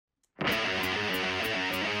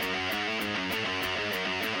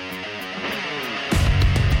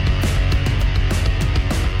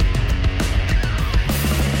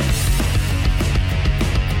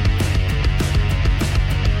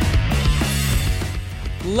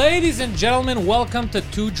Ladies and gentlemen, welcome to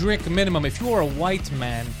Two Drink Minimum. If you are a white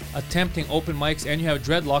man attempting open mics and you have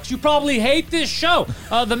dreadlocks, you probably hate this show.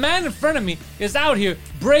 The man in front of me is out here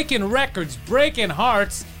breaking records, breaking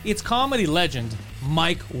hearts. It's comedy legend,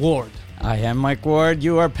 Mike Ward. I am Mike Ward.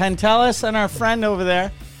 You are Pentelis, and our friend over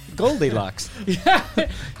there, Goldilocks.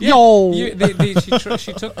 Yo.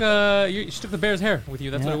 She took the bear's hair with you.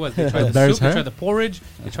 That's what it was. They tried the soup, they tried the porridge,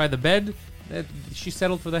 they tried the bed. She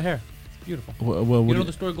settled for the hair. It's beautiful. You know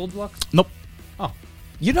the story of Goldilocks? Nope. Oh.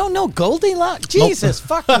 You don't know Goldilocks? Jesus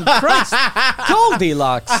fucking Christ.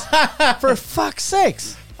 Goldilocks. For fuck's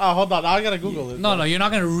sakes. Oh, hold on. I gotta Google it. No, you're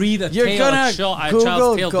not going to read a You're gonna child's tale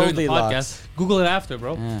during the Goldilocks. podcast. Google it after,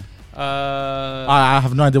 bro. Yeah. I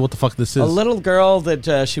have no idea what the fuck this is. A little girl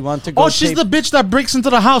that she wants to go. Oh, she's the bitch that breaks into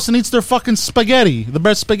the house and eats their fucking spaghetti. The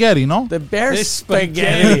bear spaghetti, no? The bear This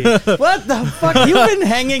spaghetti. What the fuck? You've been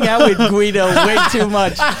hanging out with Guido way too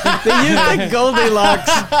much. Do you think Goldilocks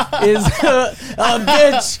is a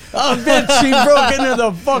bitch? A bitch. She broke into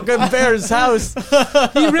the fucking bear's house.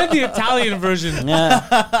 He read the Italian version. Yeah.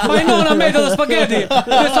 My nonna made the spaghetti.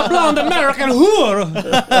 There's a blonde American whore.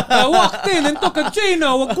 Walked in and took a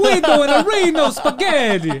Gino, a Guido, and a Reno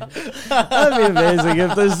spaghetti. That'd be amazing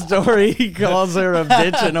if the story calls her a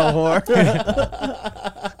bitch and a whore.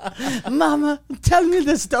 Mama, tell me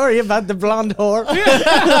the story about the blonde whore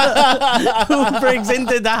who breaks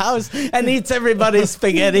into the house and eats everybody's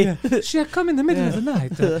spaghetti. She had come in the middle of the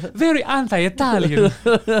night. Very anti-Italian.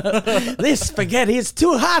 This spaghetti is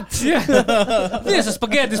too hot. Yeah. This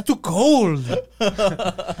spaghetti is too cold.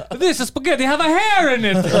 This spaghetti have a hair in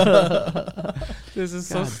it. This is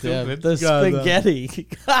so stupid. The spaghetti.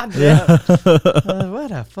 God damn.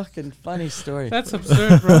 What a fucking funny story. That's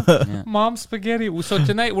absurd, bro. Yeah. Mom spaghetti. So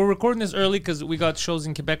tonight, we're recording this early because we got shows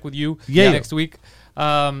in Quebec with you next week.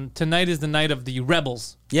 Tonight is the night of the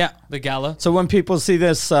Rebels. Yeah. The gala. So when people see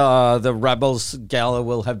this, the Rebels Gala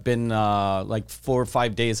will have been like 4 or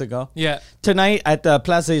 5 days ago. Yeah. Tonight at the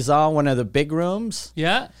Place des Arts, one of the big rooms.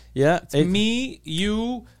 Yeah. Yeah. It's me,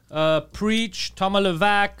 you, Preach, Thomas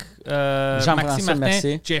Levac, Maxime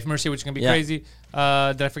Martin, JF Mercier, which is going to be crazy.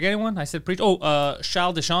 Did I forget anyone? I said Preach. Oh,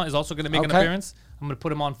 Charles Deschamps is also going to make an appearance. I'm going to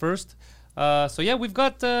put him on first. So yeah, we've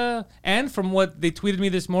got, and from what they tweeted me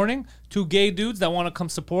this morning, 2 gay dudes that want to come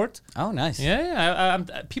support. Oh, nice. Yeah.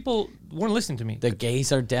 People weren't listening to me. The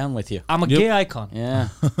gays are down with you. I'm a gay icon. Yeah.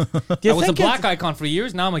 I was a black icon for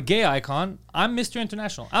years. Now I'm a gay icon. I'm Mr.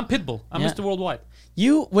 International. I'm Pitbull. I'm Mr. Worldwide.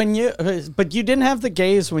 But you didn't have the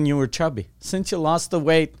gays when you were chubby. Since you lost the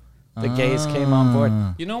weight, the gays came on board.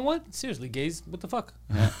 You know what? Seriously, gays, what the fuck?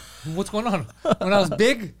 Yeah. What's going on? When I was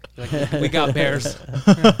big, like, we got bears.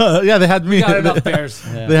 Yeah, they had me. We got enough bears.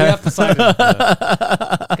 Yeah. We have Poseidon.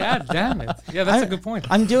 God damn it. Yeah, that's a good point.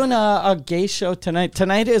 I'm doing a gay show tonight.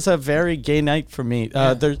 Tonight is a very gay night for me.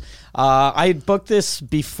 I booked this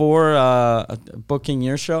before booking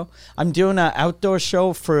your show. I'm doing an outdoor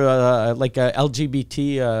show for like a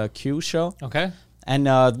LGBTQ show. Okay. And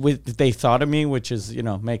they thought of me, which is,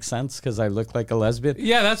 makes sense because I look like a lesbian.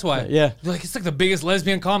 Yeah, that's why. Yeah. Like, it's like the biggest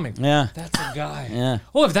lesbian comic. Yeah. That's a guy. Yeah.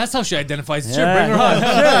 Oh, if that's how she identifies, sure, bring her on. Sure,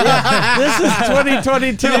 yeah. This is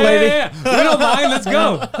 2022, lady. Yeah. We don't mind. Let's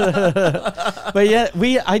go. But yeah,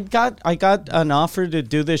 I got an offer to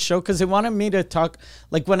do this show because they wanted me to talk.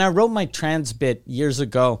 Like when I wrote my trans bit years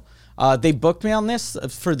ago, they booked me on this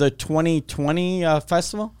for the 2020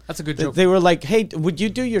 festival. That's a good joke. They were like, hey, would you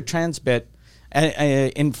do your trans bit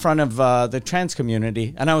in front of the trans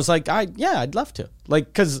community? And I was like, I'd love to. Like,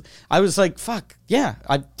 because I was like, fuck, yeah,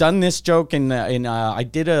 I've done this joke I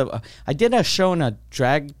did a show in a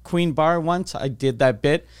drag queen bar once. I did that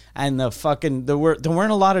bit, and there weren't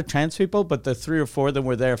a lot of trans people, but the 3 or 4 that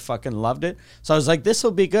were there fucking loved it. So I was like, this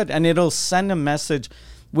will be good, and it'll send a message.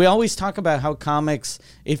 We always talk about how comics,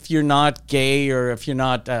 if you're not gay or if you're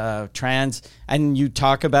not trans, and you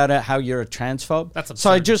talk about it, how you're a transphobe. That's absurd.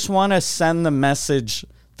 So I just want to send the message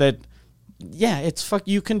that, yeah, it's fuck.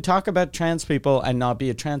 You can talk about trans people and not be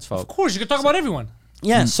a transphobe. Of course, you can talk about everyone.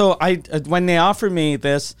 Yeah. So when they offered me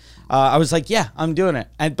this, I was like, yeah, I'm doing it.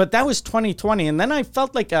 But that was 2020, and then I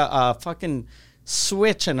felt like a fucking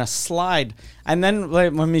switch and a slide. And then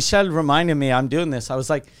when Michelle reminded me I'm doing this, I was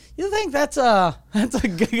like, you think that's a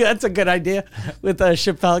good idea with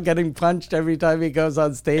Chappelle getting punched every time he goes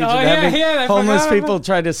on stage and having homeless people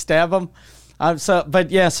try to stab him? So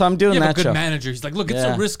I'm doing you that have a good show. manager. He's like, look, it's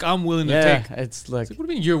a risk I'm willing to take. It's like, What do you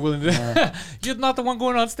mean you're willing to? You're not the one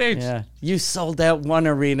going on stage. yeah, you sold out one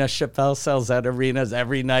arena. Chappelle sells out arenas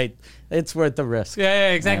every night. It's worth the risk.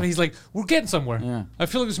 Yeah, exactly. He's like, we're getting somewhere. Yeah. I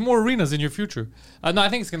feel like there's more arenas in your future. No, I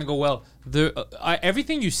think it's gonna go well.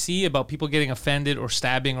 Everything you see about people getting offended or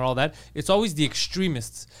stabbing or all that, it's always the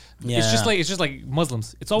extremists. Yeah. It's just like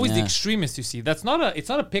Muslims. It's always the extremists you see. It's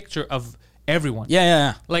not a picture of everyone.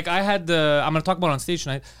 Yeah. Like I had, I'm gonna talk about it on stage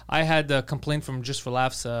tonight. I had a complaint from Just for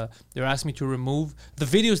Laughs. They were asking me to remove the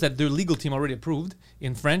videos that their legal team already approved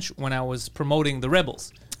in French when I was promoting the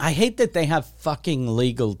Rebels. I hate that they have fucking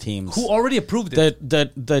legal teams Who already approved it.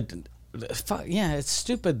 Yeah, it's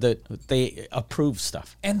stupid that they approve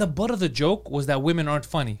stuff. And the butt of the joke was that women aren't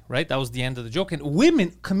funny, right? That was the end of the joke. And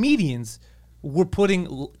women comedians were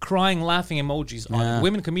putting crying, laughing emojis on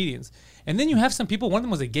women comedians. And then you have some people, one of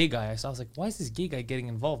them was a gay guy. So I was like, why is this gay guy getting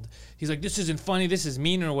involved? He's like, this isn't funny, this is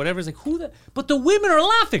mean or whatever. It's like, who the... But the women are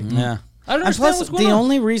laughing. Yeah. I don't understand what's going on. The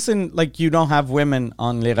only reason like you don't have women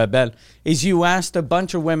on Les Rebelles is you asked a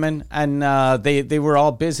bunch of women and they were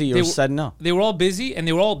all busy or said no. They were all busy and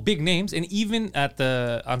they were all big names. And even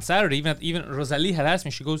on Saturday, even Rosalie had asked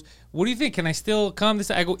me, she goes, what do you think? Can I still come?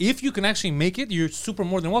 I go, if you can actually make it, you're super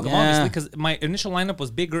more than welcome, obviously, because my initial lineup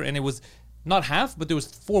was bigger and it was not half, but there was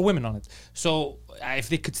 4 women on it. So if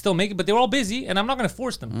they could still make it, but they were all busy, and I'm not going to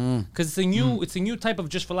force them because it's a new type of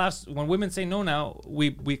Just for Laughs. When women say no now,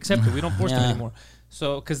 we accept it. We don't force them anymore.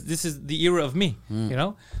 So because this is the era of me, you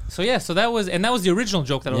know. So so that was the original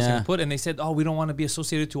joke that I was going to put, and they said, oh, we don't want to be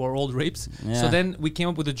associated to our old rapes. So then we came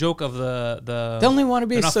up with a joke of the they only want to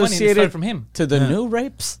be associated from him to the new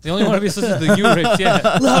rapes. They only want to be associated to the new rapes.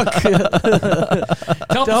 Yeah. Look,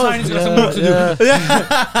 tell the sign he's got some work to do.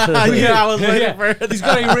 I was waiting for it. He's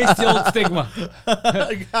got to erase the old stigma.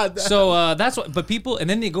 So that's what. But people, and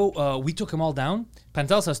then they go, we took him all down.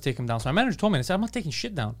 Pantelis has to take him down. So my manager told me, and I said, I'm not taking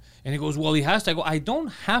shit down. And he goes, well, he has to. I go, I don't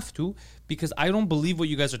have to because I don't believe what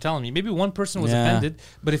you guys are telling me. Maybe one person was offended,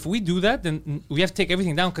 but if we do that, then we have to take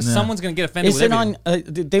everything down because someone's going to get offended with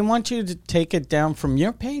everything. They want you to take it down from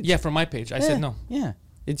your page? Yeah, from my page. I said no. Yeah.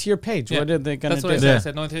 It's your page. Yeah. What are they going to do? That's what I said. I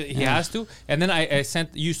said, no, he has to. And then I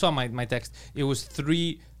sent, you saw my text. It was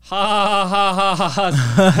 3 in a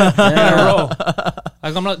row.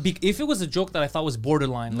 Like, I'm not, if it was a joke that I thought was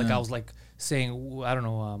borderline, like I was like saying, I don't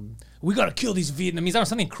know, we got to kill these Vietnamese. Or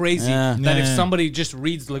something crazy that if somebody just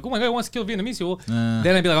reads like, oh my God, he wants to kill Vietnamese people,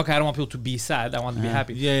 then I'd be like, okay, I don't want people to be sad. I want them to be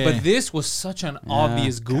happy. But this was such an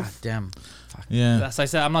obvious goof. God damn. Yeah. That's I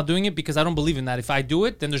said I'm not doing it because I don't believe in that. If I do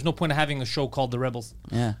it, then there's no point of having a show called The Rebels.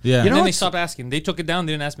 Yeah. And then they stopped asking. They took it down.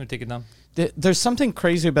 They didn't ask me to take it down. There's something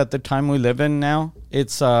crazy about the time we live in now.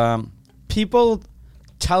 It's people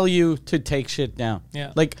tell you to take shit down.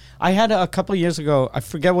 Yeah. Like I had a couple of years ago, I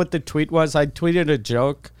forget what the tweet was. I tweeted a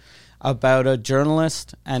joke about a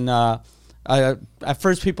journalist and at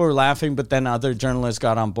first people were laughing, but then other journalists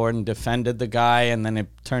got on board and defended the guy, and then it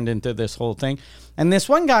turned into this whole thing. And this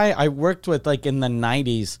one guy I worked with like in the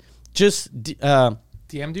 90s just DM'd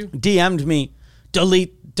you? DM'd me,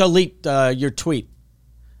 delete your tweet.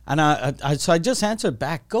 And so I just answered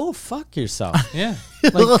back, go fuck yourself. Yeah.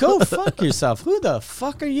 Like, go fuck yourself. Who the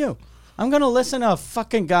fuck are you? I'm going to listen to a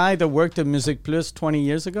fucking guy that worked at Music Plus 20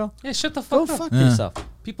 years ago. Yeah, shut the fuck up. Go fuck yourself.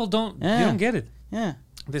 People they don't get it. Yeah.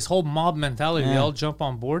 This whole mob mentality, they all jump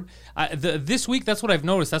on board. This week, that's what I've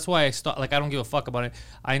noticed. That's why I don't give a fuck about it.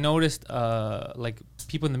 I noticed, like,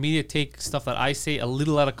 people in the media take stuff that I say a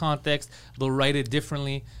little out of context. They'll write it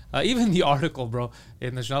differently. Even the article, bro,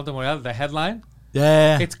 in the Journal de Montréal, the headline,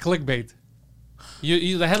 it's clickbait.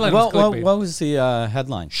 The headline was clickbait. What was the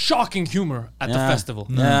headline? Shocking humor at the festival.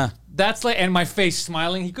 Yeah. That's like, and my face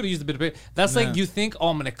smiling. He could have used a bit of it. That's like you think, oh,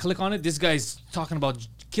 I'm going to click on it. This guy's talking about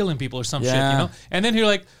killing people or some shit, you know? And then you're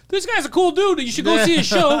like, this guy's a cool dude. You should go see his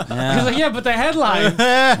show. He's like, yeah, but the headline.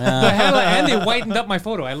 And they whitened up my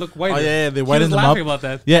photo. I look whiter. Oh, yeah, they whitened him up. Laughing about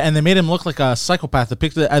that. Yeah, and they made him look like a psychopath. The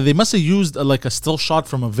picture, they must have used like a still shot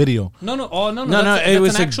from a video. No. It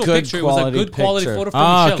was an actual picture. It was a good quality photo from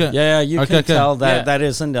Michelle. Okay. Yeah, you can tell that that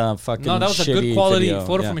isn't a fucking No, that was a good quality video.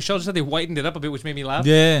 photo from Michelle. Just that they whitened it up a bit, which made me laugh.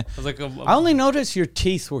 Yeah. I was like, I only noticed your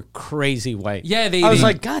teeth were crazy white. Yeah, I was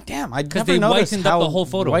like, God damn, I never they noticed whitened how up the whole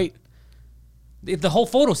photo. white. the whole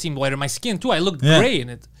photo seemed whiter. My skin too. I looked gray in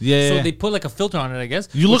it. So they put like a filter on it, I guess.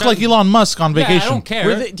 You look like Elon Musk on vacation. I don't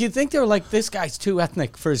care. Do you think they were like, this guy's too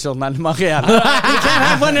ethnic for Journal de Montréal? You can't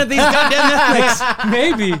have one of these goddamn ethnics.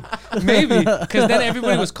 Maybe. Because then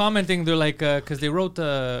everybody was commenting. They're like, because they wrote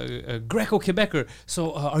Greco-Quebecer.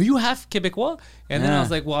 So are you half Quebecois? And then I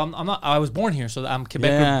was like, well, I'm not. I was born here, so I'm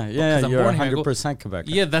Quebecer. Yeah, you're born 100% Quebecer.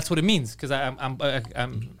 Yeah, that's what it means. Because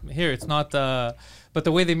I'm here. It's not. But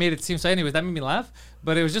the way they made it seem. So anyways, that made me laugh.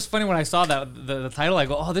 But it was just funny when I saw that the title. I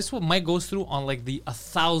go, oh, this is what Mike goes through on like the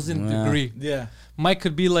 1,000th degree. Yeah. Mike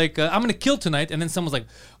could be like, I'm gonna kill tonight, and then someone's like,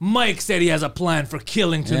 Mike said he has a plan for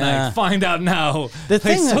killing tonight. Yeah. Find out now.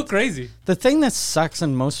 It's so crazy. The thing that sucks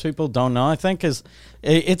and most people don't know, I think, is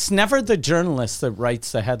it's never the journalist that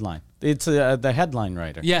writes the headline. It's the headline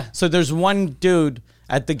writer. Yeah. So there's one dude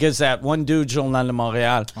at the Gazette, one dude, Journal de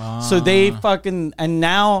Montréal. So they fucking, and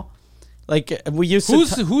now, like, we used to...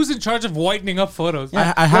 Who's in charge of whitening up photos?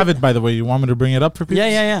 Yeah. I have it, by the way. You want me to bring it up for people?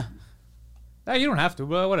 Yeah. You don't have to,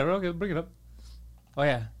 but whatever. Okay, bring it up. Oh,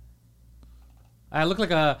 yeah. I look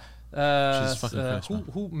like a...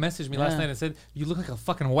 who messaged me last night and said, you look like a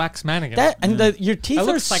fucking wax mannequin. Your teeth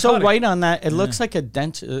are so white on that. It looks like it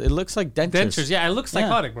looks like dentures. Yeah, I look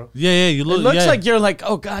psychotic, bro. Yeah, you look... It looks like you're like,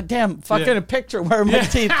 oh, goddamn, fucking a picture. Where are my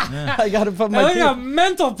teeth? I got to put my teeth. I look like a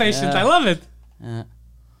mental patient. I love it.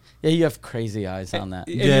 Yeah, you have crazy eyes on that.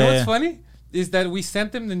 And you know what's funny? Is that we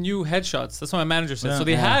sent them the new headshots. That's what my manager said. So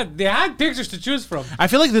they had pictures to choose from. I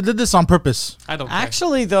feel like they did this on purpose. I don't care.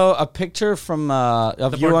 Actually, though, a picture from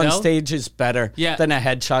of you on stage is better than a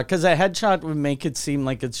headshot, because a headshot would make it seem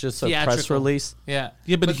like it's just a press release. Yeah,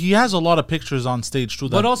 but he has a lot of pictures on stage too.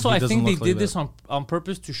 But also, I think they did this on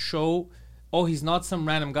purpose to show. Oh, he's not some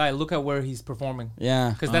random guy. Look at where he's performing. Yeah,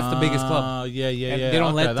 because that's the biggest club. Yeah. They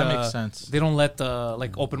don't let that makes sense. They don't let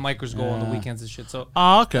like open micers go on the weekends and shit. So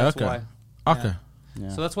okay. Why. Okay. Yeah.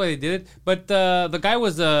 So that's why they did it. But the guy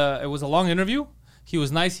was it was a long interview. He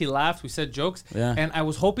was nice. He laughed. We said jokes. Yeah. And I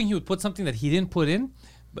was hoping he would put something that he didn't put in,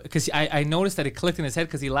 because I noticed that it clicked in his head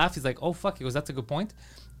because he laughed. He's like, oh fuck. He goes, that's a good point.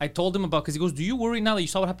 I told him about, because he goes, do you worry now that you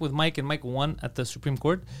saw what happened with Mike and Mike won at the Supreme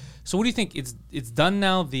Court? So what do you think? It's done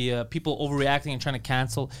now. The people overreacting and trying to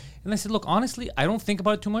cancel. And I said, look, honestly, I don't think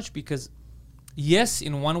about it too much, because yes,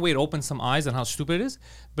 in one way it opens some eyes on how stupid it is,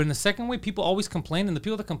 but in the second way, people always complain, and the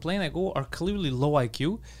people that complain, I go, are clearly low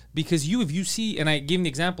IQ, because if you see, and I gave him the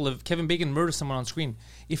example of Kevin Bacon murder someone on screen.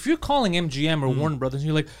 If you're calling MGM or Warner Brothers and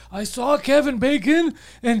you're like, I saw Kevin Bacon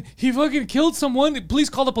and he fucking killed someone, please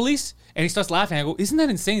call the police. And he starts laughing. I go, isn't that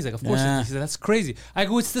insane? He's like, of course. He said, that's crazy. I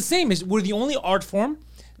go, it's the same. We're the only art form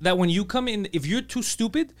that when you come in, if you're too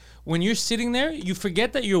stupid, when you're sitting there, you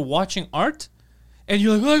forget that you're watching art. And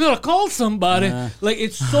you're like, I gotta call somebody. Like,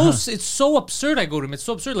 it's so absurd. I go to him. It's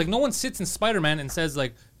so absurd. Like, no one sits in Spider-Man and says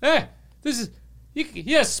like, hey, this is,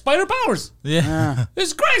 he has spider powers. Yeah. This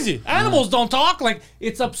is crazy. Animals don't talk. Like,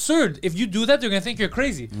 it's absurd. If you do that, they're gonna think you're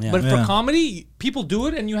crazy. Yeah. But for comedy, people do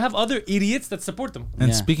it, and you have other idiots that support them.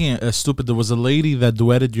 And speaking of stupid, there was a lady that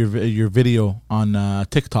duetted your video on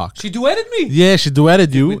TikTok. She duetted me? Yeah, she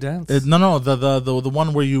duetted you. No, the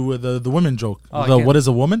one where you the women joke. What is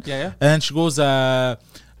a woman? Yeah. And she goes,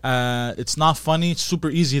 it's not funny, super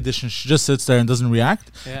easy edition. She just sits there and doesn't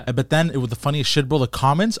react. Yeah. But then with the funniest shit, bro, the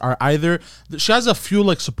comments are either, she has a few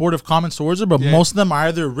like supportive comments towards her, but most of them are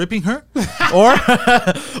either ripping her or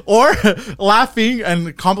laughing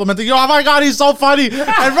and complimenting. Oh my god, he's so funny. And bro,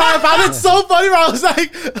 I found it so funny, bro. I was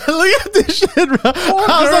like, look at this shit, bro.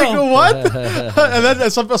 I was like, what? And then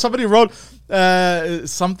somebody wrote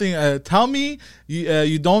something, tell me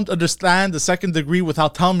you don't understand the second degree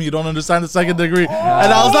without telling me you don't understand the second degree.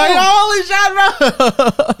 And I was like, holy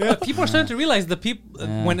shit, bro. People are starting to realize the people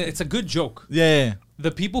when it's a good joke. Yeah.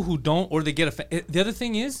 The people who don't, or they get offended. The other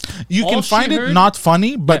thing is, you can find it not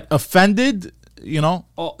funny, but offended, you know.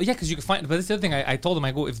 Oh yeah, because you can find. But that's the other thing. I told them,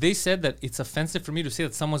 I go, if they said that it's offensive for me to say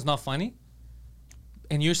that someone's not funny,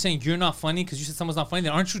 and you're saying you're not funny because you said someone's not funny,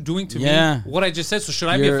 then aren't you doing to me what I just said? So should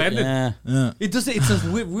I be offended? Yeah. It does. It's a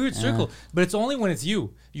weird circle, but it's only when it's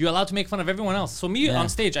you. You're allowed to make fun of everyone else. So me on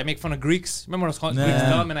stage, I make fun of Greeks. Remember when I was calling Greeks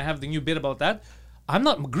dumb, and I have the new bit about that. I'm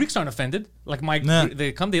not. Greeks aren't offended. Like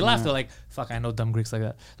they come, they laugh. They're like, "Fuck, I know dumb Greeks like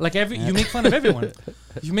that." Like you make fun of everyone.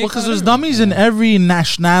 You make because there's dummies in every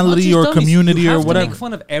nationality or community or whatever. You make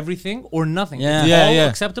fun of everything or nothing. Yeah. It's all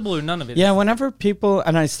acceptable or none of it. Yeah. Whenever people,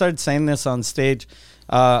 and I started saying this on stage,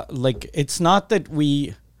 like it's not that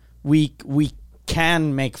we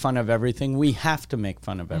can make fun of everything. We have to make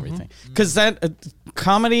fun of everything because that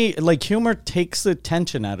comedy, like humor, takes the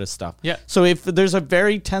tension out of stuff. Yeah. So if there's a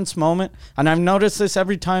very tense moment, and I've noticed this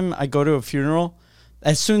every time I go to a funeral,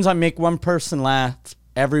 as soon as I make one person laugh,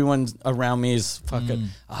 everyone around me is fucking.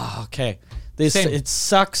 Okay. It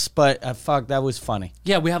sucks, but fuck, that was funny.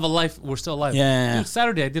 Yeah, we have a life. We're still alive. Yeah. Dude,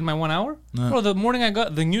 Saturday I did my 1 hour. Bro,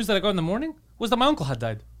 the news that I got in the morning was that my uncle had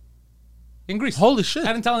died in Greece. Holy shit!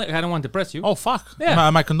 I didn't want to depress you. Oh fuck! Yeah.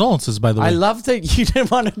 My condolences, by the way. I love that you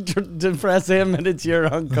didn't want to depress him, and it's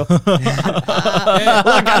your uncle. Look,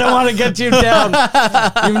 I don't want to get you down.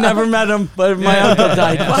 You've never met him, but my uncle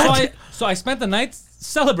died. So I spent the night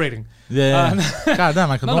celebrating. Yeah. God damn,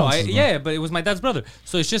 my condolences. But it was my dad's brother.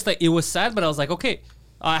 So it's just like, it was sad, but I was like, okay,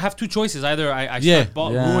 I have two choices. Either I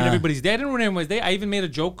ruin everybody's day. I didn't ruin everybody's day. I even made a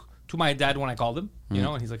joke to my dad when I called him, you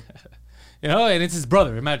know, and he's like, you know, and it's his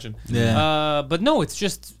brother, imagine. Yeah. But no, it's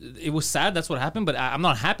just, it was sad. That's what happened, but I'm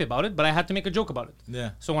not happy about it, but I had to make a joke about it.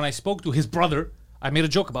 Yeah. So when I spoke to his brother, I made a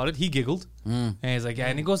joke about it. He giggled. And he's like, yeah.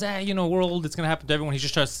 And he goes, you know, we're old. It's going to happen to everyone. He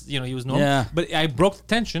just tries, you know, he was normal. Yeah. But I broke the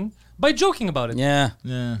tension by joking about it. Yeah.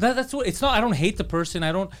 That's what, it's not, I don't hate the person.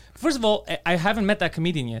 First of all, I haven't met that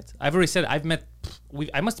comedian yet. I've already said, I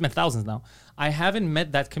must have met thousands now. I haven't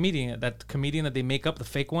met that comedian that they make up, the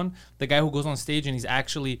fake one, the guy who goes on stage and he's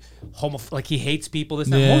actually like he hates people.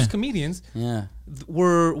 Most comedians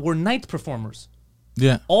were night performers.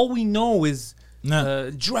 Yeah. All we know is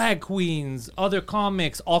drag queens, other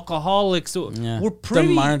comics, alcoholics. So we're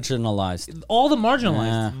pretty marginalized. All the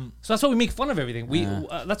marginalized. So that's why we make fun of everything.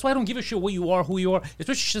 That's why I don't give a shit what you are, who you are,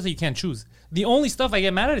 especially shit that you can't choose. The only stuff I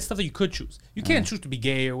get mad at is stuff that you could choose. You can't choose to be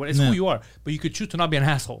gay or what. It's who you are, but you could choose to not be an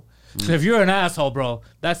asshole. So if you're an asshole, bro,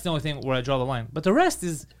 that's the only thing where I draw the line. But the rest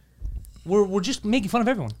is, we're just making fun of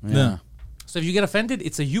everyone. Yeah. So if you get offended,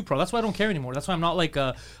 it's a you problem. That's why I don't care anymore. That's why I'm not like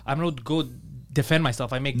I'm not go defend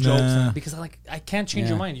myself. I make jokes because I can't change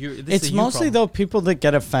your mind. It's mostly though people that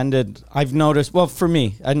get offended. I've noticed. Well, for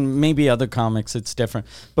me and maybe other comics, it's different.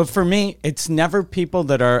 But for me, it's never people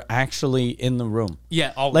that are actually in the room.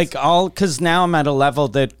 Yeah, always. Because now I'm at a level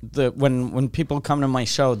that when people come to my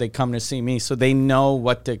show, they come to see me, so they know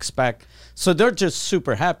what to expect. So they're just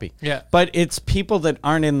super happy. Yeah. But it's people that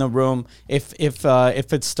aren't in the room. If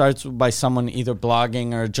it starts by someone either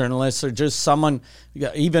blogging or a journalist or just someone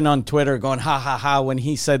even on Twitter going ha ha ha when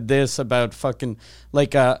he said this about fucking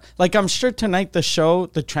like I'm sure tonight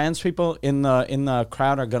the trans people in the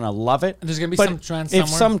crowd are gonna love it. There's gonna be some trans somewhere. If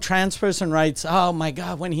some trans person writes, oh my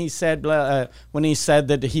god, when he said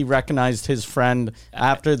that he recognized his friend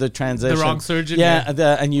after the transition, the wrong surgeon.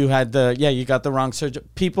 And you had you got the wrong surgeon.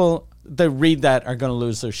 People that read that are going to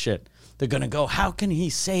lose their shit. They're going to go, how can he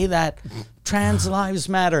say that trans lives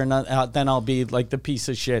matter? And then I'll be like the piece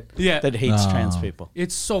of shit that hates trans people.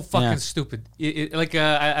 It's so fucking stupid.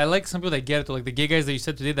 I like some people that get it. Like the gay guys that you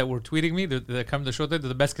said today that were tweeting me, that come to the show, they're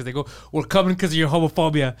the best because they go, we're coming because of your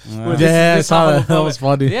homophobia. That was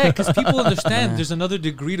funny. Yeah, because people understand there's another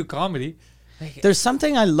degree to comedy. There's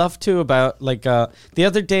something I love too about the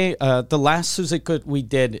other day, the last Suzekut we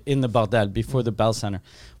did in the Bordel before the Bell Center.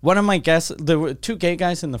 One of my guests, there were two gay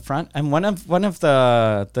guys in the front, and one of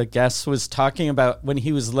the guests was talking about when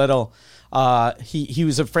he was little. He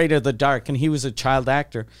was afraid of the dark, and he was a child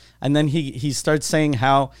actor. And then he starts saying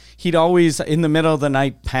how he'd always in the middle of the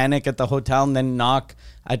night panic at the hotel and then knock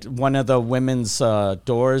at one of the women's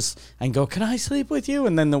doors and go, can I sleep with you?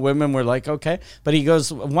 And then the women were like, okay. But he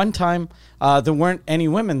goes, one time there weren't any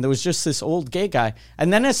women. There was just this old gay guy.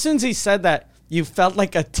 And then as soon as he said that, you felt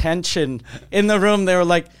like a tension in the room. They were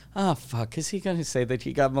like, oh, fuck, is he going to say that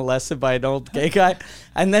he got molested by an old gay guy?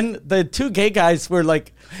 And then the two gay guys were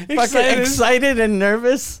like fucking excited and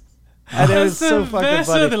nervous. And it was so fucking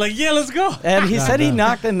funny. They're like, yeah, let's go. And he said he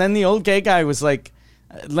knocked, and then the old gay guy was like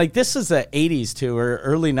this is the 80s too, or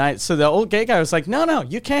early 90s. So the old gay guy was like, no,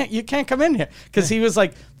 you can't come in here. Because he was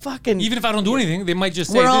like, fucking. Even if I don't do anything, they might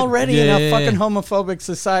just say, we're already in a fucking homophobic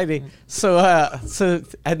society. So,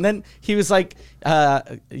 and then he was like,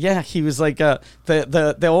 he was like,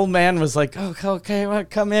 the old man was like, oh, okay, well,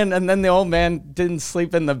 come in. And then the old man didn't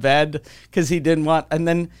sleep in the bed because he didn't want, and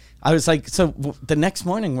then I was like, so the next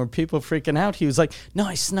morning were people freaking out? He was like, no,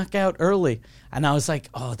 I snuck out early. And I was like,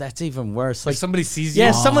 oh, that's even worse. Like somebody sees you?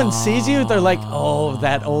 Yeah, someone sees you. They're like, oh,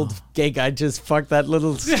 that old gay guy just fucked that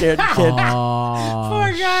little scared kid.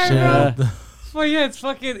 Poor guy, bro. Well, yeah,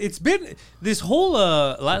 it's been, this whole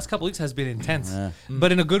last couple weeks has been intense,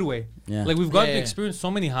 but in a good way. Yeah. Like we've gotten to experience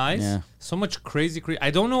so many highs, so much crazy.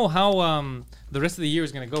 I don't know how the rest of the year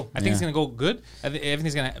is going to go. I think it's going to go good. I think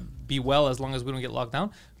everything's going to be well as long as we don't get locked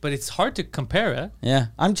down. But it's hard to compare it. Yeah,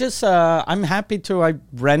 I'm just I'm happy to. I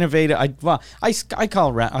renovated. I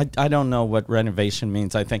don't know what renovation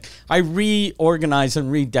means. I think I reorganized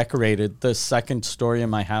and redecorated the second story of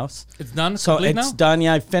my house. It's done. So it's done.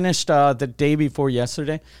 Yeah, I finished the day before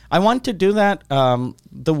yesterday. I want to do that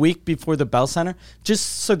the week before the Bell Center,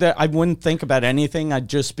 just so that I wouldn't think about anything. I'd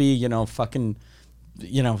just be fucking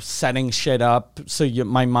setting shit up. So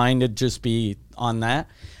my mind would just be on that,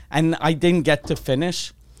 and I didn't get to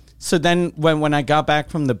finish. So then when I got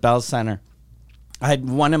back from the Bell Center, I had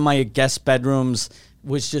one of my guest bedrooms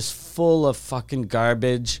was just full of fucking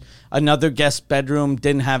garbage. Another guest bedroom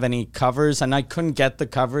didn't have any covers, and I couldn't get the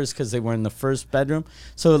covers because they were in the first bedroom.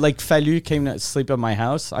 So Fallu came to sleep at my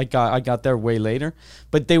house. I got there way later,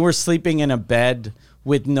 but they were sleeping in a bed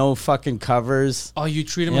with no fucking covers. Oh, you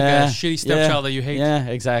treat him like a shitty stepchild that you hate. Yeah,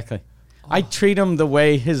 exactly. I treat him the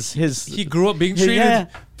way his he grew up being treated. Yeah.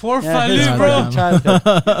 Poor Fallu, bro.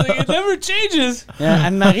 It never changes. Yeah,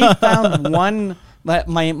 and Marie found one.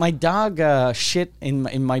 My dog shit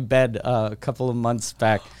in my bed a couple of months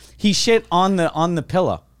back. He shit on the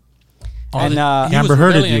pillow. And Amber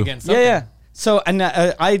hearded you. Yeah. So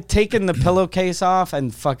I'd taken the pillowcase off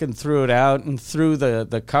and fucking threw it out and threw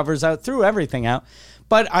the covers out, threw everything out.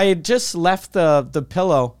 But I had just left the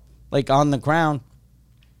pillow on the ground.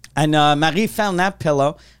 And Marie found that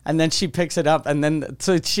pillow, and then she picks it up, and then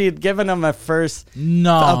so she had given him a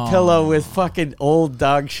pillow with fucking old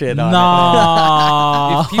dog shit on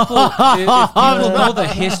it. If people know the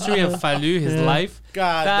history of Fallu, his life,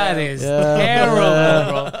 that is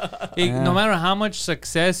terrible, bro. No matter how much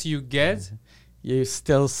success you get, you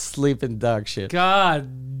still sleep in dog shit.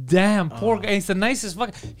 God damn, poor guy. He's the nicest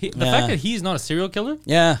fuck. The fact that he's not a serial killer,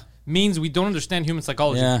 means we don't understand human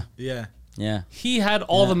psychology. Yeah. He had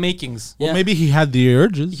all the makings. Well, maybe he had the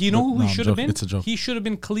urges. You know who he should have been? It's a joke. He should have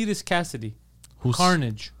been Cletus Cassidy.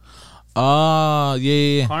 Carnage.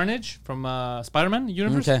 Yeah. Carnage from Spider-Man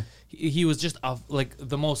universe. Okay. He was just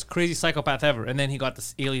the most crazy psychopath ever. And then he got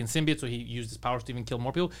this alien symbiote, so he used his powers to even kill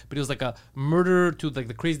more people. But he was like a murderer to the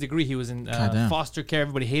crazy degree. He was in foster care.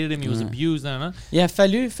 Everybody hated him. He was abused. Yeah,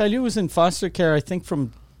 Fallu was in foster care, I think,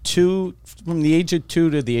 from the age of 2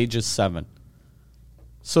 to the age of 7.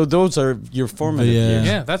 So those are your formative years.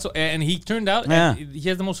 Yeah, and he turned out. And he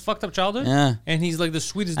has the most fucked up childhood. Yeah, and he's like the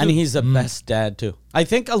sweetest dude. And he's the best dad too. I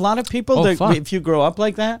think a lot of people if you grow up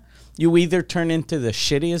like that, you either turn into the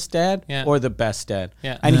shittiest dad or the best dad.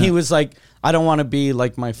 Yeah, and he was like, I don't want to be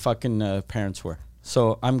like my fucking parents were.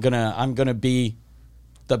 So I'm gonna be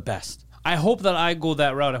the best. I hope that I go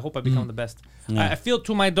that route. I hope I become the best. I feel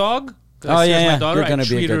to my dog. My daughter, you're gonna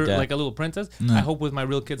treat her like a little princess. I hope with my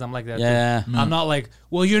real kids I'm like that too. I'm not like,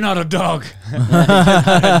 well, you're not a dog.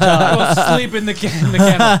 Go sleep in the kennel.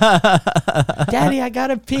 Daddy, I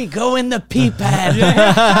gotta pee. Go in the pee pad.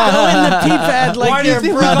 Go in the pee pad like your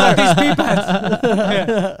brother. These pee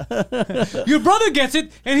pads? Your brother gets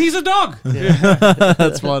it, and he's a dog.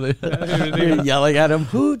 That's funny. You're yelling at him.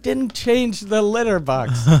 Who didn't change the litter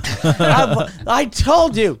box? I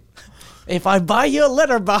told you. If I buy you a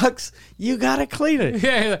litter box, you gotta clean it.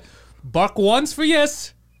 Yeah, bark once for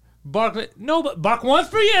yes. Bark once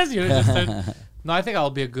for yes. No, I think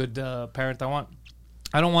I'll be a good parent. I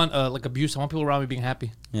don't want abuse. I want people around me being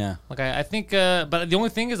happy. Yeah. I think. But the only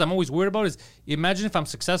thing is, I'm always worried about is imagine if I'm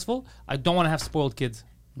successful. I don't want to have spoiled kids.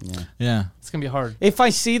 Yeah. It's gonna be hard. If I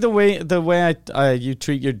see the way you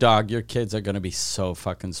treat your dog, your kids are gonna be so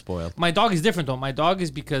fucking spoiled. My dog is different though. My dog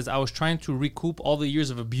is because I was trying to recoup all the years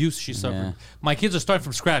of abuse she suffered. Yeah. My kids are starting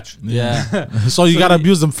from scratch. Yeah. So you gotta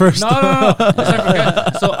abuse them first. No.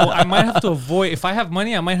 So I might have to avoid. If I have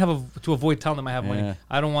money, I might have to avoid telling them I have money.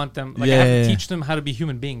 I don't want them. I have to teach them how to be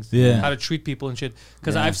human beings. Yeah. How to treat people and shit.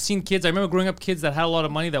 Because I've seen kids. I remember growing up, kids that had a lot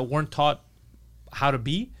of money that weren't taught how to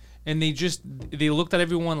be. And they looked at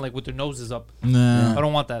everyone with their noses up. I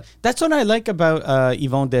don't want that. That's what I like about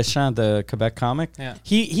Yvon Deschamps, the Quebec comic. Yeah.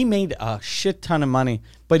 He made a shit ton of money,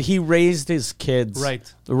 but he raised his kids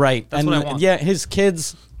right. That's what I want. Yeah, his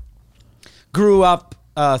kids grew up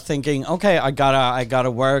thinking, okay, I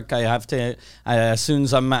gotta work. I have to. As soon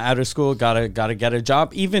as I'm out of school, gotta get a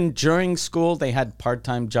job. Even during school, they had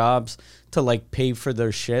part-time jobs to pay for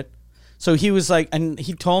their shit. So he was and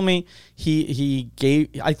he told me he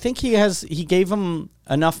gave them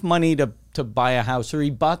enough money to buy a house, or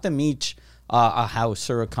he bought them each a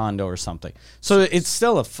house or a condo or something. So it's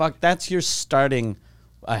still that's your starting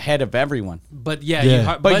ahead of everyone. But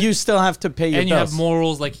but you still have to pay your bills. And you have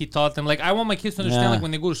morals he taught them. I want my kids to understand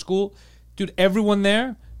when they go to school, dude, everyone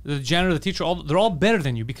there the janitor, the teacher, they're all better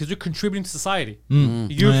than you because you're contributing to society.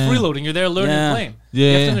 You're freeloading. You're there learning and playing. You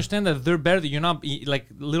have to understand that they're better. That you're not like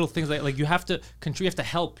little things like you have to contribute. You have to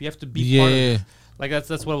help. You have to be part of it. Like that's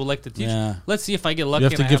what I would like to teach. Let's see if I get lucky. You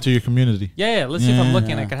have to give to your community. Let's see if I'm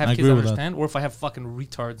lucky and I can have kids that understand, or if I have fucking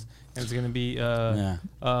retards and it's gonna be a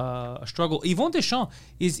struggle. Yvon Deschamps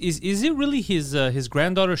is it really his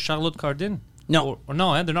granddaughter Charlotte Cardin? No, or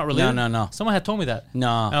no, they're not related. No. Someone had told me that.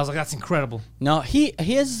 No, and I was like, that's incredible. No,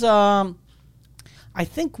 his I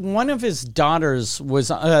think one of his daughters was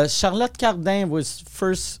Charlotte Cardin was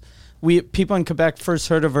first. People in Quebec first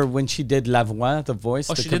heard of her when she did La Voix, The Voice,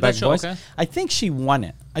 the Quebec Voice. Okay. I think she won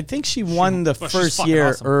it. I think she won the first year.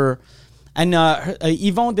 Awesome. And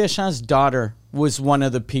Yvon Deschamps' daughter was one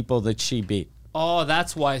of the people that she beat. Oh,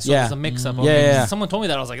 that's why. So there's a mix-up. Okay. Someone told me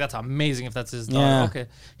that. I was like, that's amazing if that's his daughter. Okay.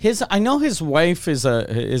 I know his wife is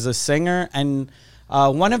a singer, and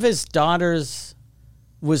one of his daughters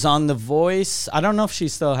was on The Voice. I don't know if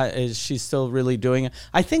she's still really doing it.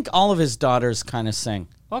 I think all of his daughters kind of sing.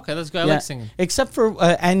 Okay, that's good. I like singing. Except for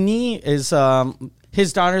Annie is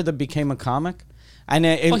his daughter that became a comic. And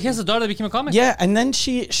he has a daughter that became a comic? Yeah, and then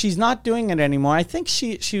she's not doing it anymore. I think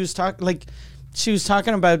she was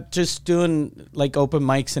talking about just doing like open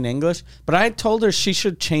mics in English, but I told her she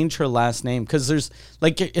should change her last name because there's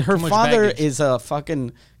like her father is a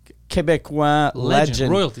fucking Quebecois legend,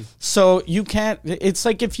 royalty. So you can't. It's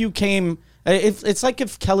like if you came. It's like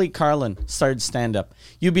if Kelly Carlin started stand up,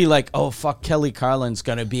 you'd be like, "Oh fuck, Kelly Carlin's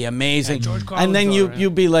gonna be amazing," and then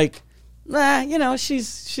you'd be like, "Nah,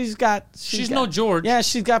 she's got no George." Yeah,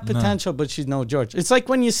 she's got potential, but she's no George. It's like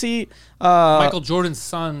when you see Michael Jordan's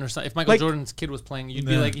son or something. If Michael Jordan's kid was playing, you'd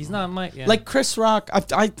be like, "He's not Mike." Yeah. Like Chris Rock.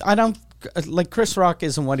 I don't like Chris Rock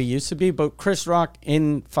isn't what he used to be, but Chris Rock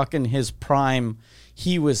in fucking his prime,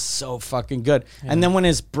 he was so fucking good. Yeah. And then when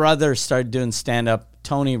his brother started doing stand up,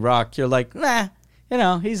 Tony Rock, you're like, nah,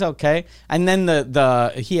 he's okay. And then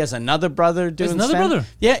he has another brother doing another brother.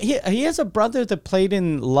 Yeah, he has a brother that played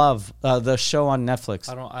in Love, the show on Netflix.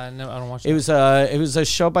 I don't watch it. It was a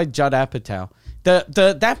show by Judd Apatow.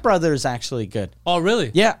 That brother is actually good. Oh, really?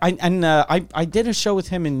 Yeah, I did a show with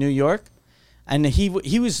him in New York, and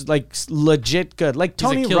he was like legit good. Like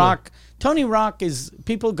Tony Rock. Tony Rock is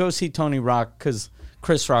people go see Tony Rock because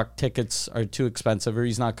Chris Rock tickets are too expensive or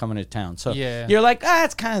he's not coming to town. So you're like,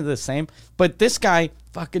 it's kind of the same. But this guy,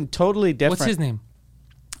 fucking totally different. What's his name?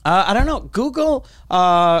 I don't know. Google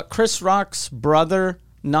Chris Rock's brother,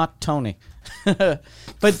 not Tony. But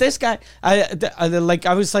this guy,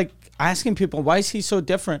 I was like asking people, why is he so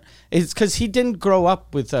different? It's because he didn't grow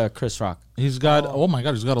up with Chris Rock. He's got, oh my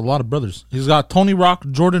God, he's got a lot of brothers. He's got Tony Rock,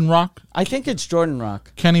 Jordan Rock. I think it's Jordan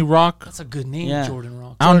Rock. Kenny Rock. That's a good name, Jordan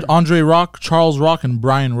Rock. Andre Rock, Charles Rock, and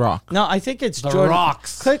Brian Rock. No, I think it's the Jordan.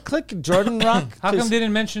 Rocks. Click Jordan Rock. How come they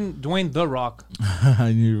didn't mention Dwayne The Rock?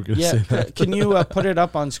 I knew you were going to say that. Can you put it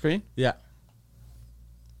up on screen? Yeah.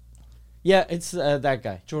 Yeah, it's that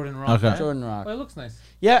guy. Jordan Rock. Okay. Jordan Rock. Well, it looks nice.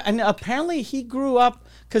 Yeah, and apparently he grew up,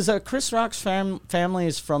 because Chris Rock's family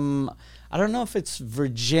is from, I don't know if it's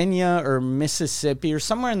Virginia or Mississippi or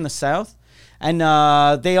somewhere in the South. And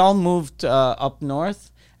they all moved up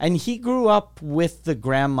north. And he grew up with the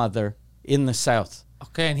grandmother in the South.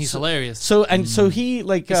 Okay, and he's hilarious. So he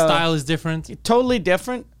like... His style is different. Totally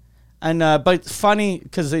different. And but funny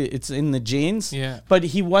because it's in the genes. Yeah. But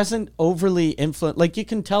he wasn't overly influenced. Like you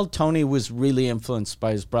can tell Tony was really influenced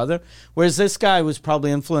by his brother, whereas this guy was probably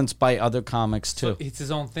influenced by other comics too. So it's his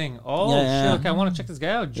own thing. Oh shit! Okay, I want to check this guy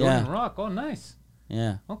out. Jordan Rock. Oh, nice.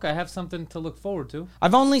 Yeah. Okay, I have something to look forward to.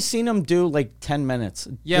 I've only seen him do like 10 minutes.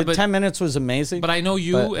 Yeah, but 10 minutes was amazing. But I know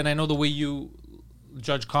you, and I know the way you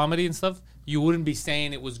judge comedy and stuff. You wouldn't be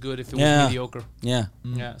saying it was good if it was mediocre. Yeah.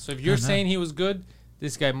 Yeah. So if you're saying he was good,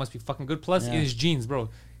 this guy must be fucking good. Plus, in his genes, bro.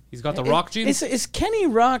 He's got the Rock genes. Is Kenny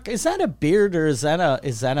Rock? Is that a beard or is that a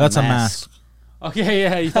That's a mask. Okay,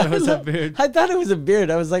 yeah, you thought it was a beard. I thought it was a beard.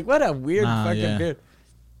 I was like, what a weird fucking beard.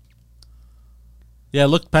 Yeah,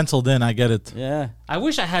 look penciled in. I get it. Yeah. I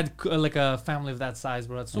wish I had like a family of that size,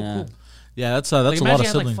 bro. That's so cool. Yeah, that's a lot of siblings. Imagine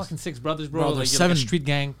you had like fucking 6 brothers, bro. Like, there's you're 7 like a street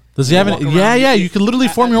gang. Does he have any? Yeah. You can literally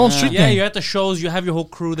form your own street gang. Yeah, you're at the shows. You have your whole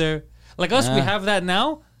crew there. Like us, we have that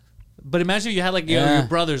now. But imagine if you had like your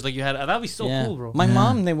brothers, like you had. That'd be so cool, bro. My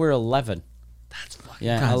mom, they were 11. That's fucking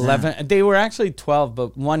 11. Damn. They were actually 12,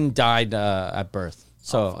 but one died at birth.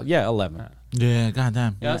 So 11. Yeah,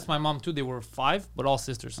 goddamn. Yeah, that's my mom too. They were 5, but all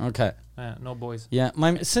sisters. Okay. No boys. Yeah,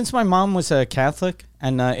 since my mom was a Catholic,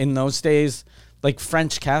 and in those days, like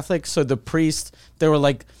French Catholic. So the priest, they were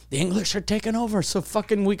like, the English are taking over. So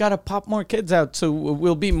fucking we got to pop more kids out. So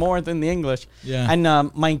we'll be more than the English. Yeah.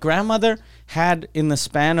 And my grandmother had, in the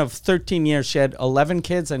span of 13 years, she had 11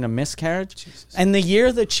 kids and a miscarriage. Jesus. And the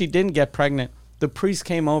year that she didn't get pregnant, the priest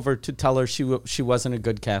came over to tell her she wasn't a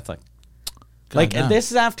good Catholic. Like, damn.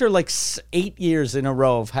 this is after like 8 years in a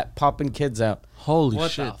row of popping kids out. Holy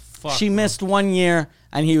What shit. the fuck? She bro? missed 1 year,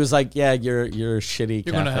 and he was like, "Yeah, you're shitty.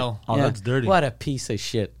 You're going to Catholic." hell. Oh, that's dirty. What a piece of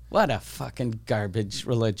shit. What a fucking garbage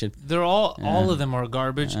religion. They're all of them are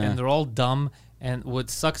garbage, and they're all dumb. And what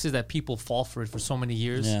sucks is that people fall for it for so many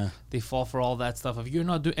years. Yeah. They fall for all that stuff. If you're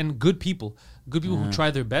not doing, and good people who try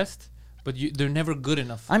their best, but they're never good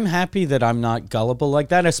enough. I'm happy that I'm not gullible like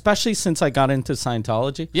that, especially since I got into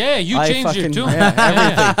Scientology. Yeah, you changed it too. Yeah,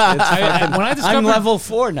 everything. It's fucking, when I discovered, I'm level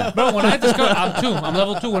 4 now. bro. When I discovered, I'm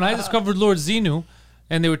level 2. When I discovered Lord Xenu,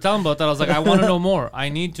 and they were telling about that, I was like, I want to know more. I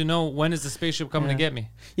need to know, when is the spaceship coming to get me?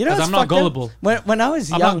 You know, Because I'm not gullible. When I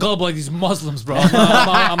was I'm young, not gullible like these Muslims, bro.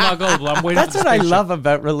 I'm not gullible. I'm waiting. that's for the what I spaceship. love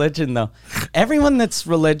about religion, though. Everyone that's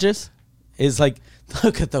religious is like,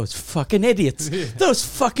 look at those fucking idiots. Those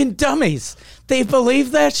fucking dummies. They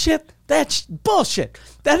believe that shit? That's bullshit.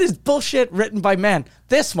 That is bullshit written by man.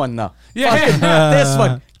 This one, though. Yeah. Fucking this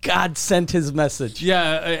one. God sent his message.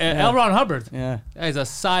 Yeah, L. Ron Hubbard. Yeah. He's a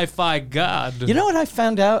sci-fi god. You know what I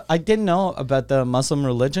found out? I didn't know about the Muslim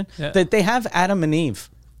religion. Yeah. That they have Adam and Eve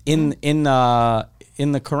in the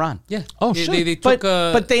Quran. Yeah. Oh, They- shit. They took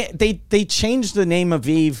But they changed the name of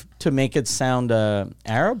Eve to make it sound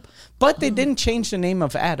Arab, but they didn't change the name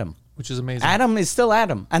of Adam. which is amazing. Adam is still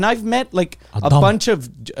Adam, and I've met like a Adam. bunch of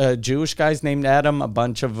Jewish guys named Adam, a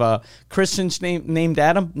bunch of Christians named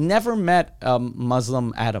Adam. Never met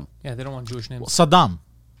Muslim Adam. Yeah, they don't want Jewish names. Saddam.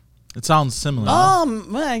 It sounds similar. no?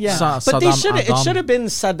 Well, yeah, Sa- but they Saddam should. It Adam. should have been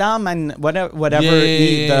Saddam and whatever.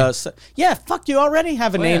 Yeah. Yeah, fuck. You already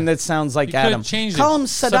have a Oh, name yeah. that sounds like You could've Adam. changed Call it. him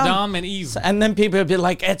Saddam. Saddam and Eve. And then people would be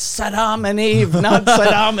like, "It's Saddam and Eve, not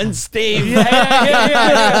Saddam and Steve."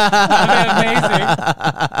 Amazing.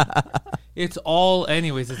 It's all,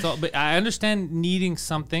 anyways. It's all. But I understand needing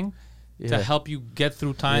something to help you get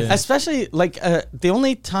through times. Yeah. Especially like the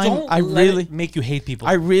only time Don't I let really it make you hate people.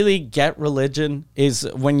 I really get religion is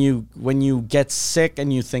when you get sick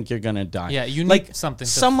and you think you're gonna die. Yeah, you need like something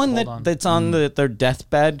to Someone hold on. that's on their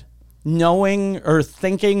deathbed, knowing or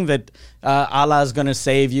thinking that Allah is gonna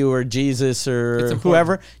save you or Jesus It's or important.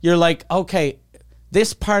 whoever. You're like, okay,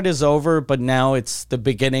 this part is over, but now it's the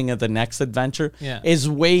beginning of the next adventure. Yeah. Is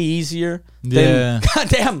way easier. Yeah. Than,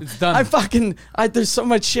 goddamn, It's done. there's so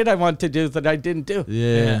much shit I want to do that I didn't do.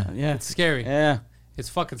 Yeah. Yeah. It's scary. Yeah. It's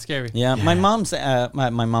fucking scary. Yeah, my mom's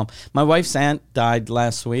my wife's aunt died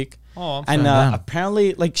last week. Oh, I'm and sorry. Damn.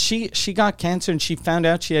 apparently, like she got cancer, and she found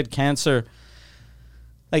out she had cancer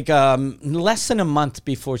like less than a month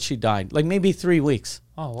before she died, like maybe 3 weeks.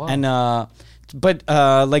 Oh, wow. And but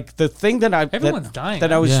like the thing that Everyone's dying,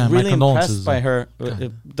 that huh? I was Yeah, my really condolences, impressed by her,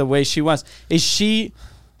 the way she was, is she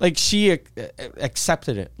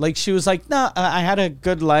accepted it. Like she was like, no, I had a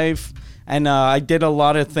good life. And I did a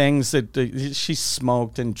lot of things that she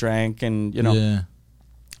smoked and drank and, you know. Yeah.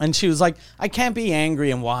 And she was like, I can't be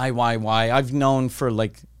angry and why? I've known for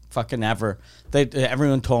like fucking ever that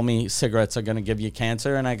everyone told me cigarettes are going to give you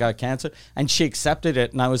cancer and I got cancer. And she accepted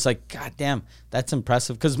it. And I was like, God damn, that's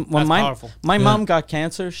impressive. Because when That's powerful. my mom got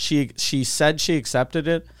cancer, she said she accepted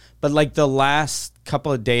it. But like the last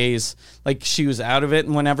couple of days, like she was out of it.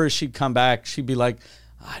 And whenever she'd come back, she'd be like,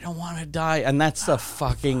 I don't want to die. And that's the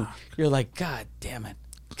fucking, you're like, God damn it.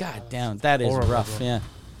 God damn, that is horrible, rough. bro. Yeah.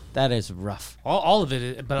 That is rough. All of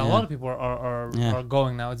it, but a Yeah. lot of people are Yeah.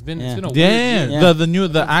 going now. It's been Yeah. a weird Yeah, year. the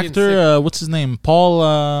getting actor, what's his name? Paul.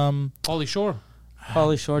 Pauly Shore.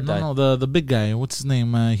 Pauly Shore died. No, the big guy. What's his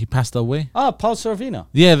name? He passed away. Oh, Paul Sorvino.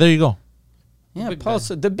 Yeah, there you go. Yeah, big Paul,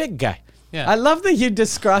 guy. the big guy. Yeah. I love that you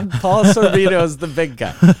described Paul Sorvino as the big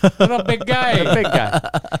guy. What a big guy. The big guy.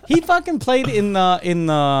 He fucking played in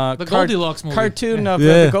the Goldilocks movie. cartoon of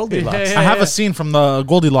Yeah. the Goldilocks. Yeah. I have a scene from the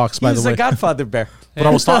Goldilocks, by He's the way. the Godfather bear. What I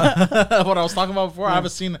was talking about before. I have a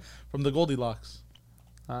scene from the Goldilocks.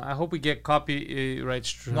 I hope we get copyright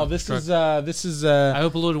struck. No, this is I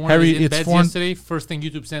uploaded one Harry, of these in it's beds foreign- yesterday. First thing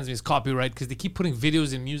YouTube sends me is copyright because they keep putting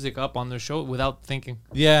videos and music up on their show without thinking.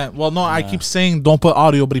 Yeah, well, no, I keep saying don't put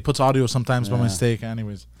audio, but he puts audio sometimes by mistake.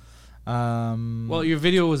 Anyways, Well, your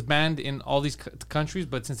video was banned in all these countries,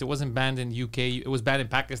 but since it wasn't banned in UK, it was banned in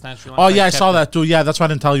Pakistan, Sri Lanka. oh yeah, I kept saw it. that too. Yeah, that's why I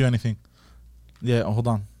didn't tell you anything. Yeah, hold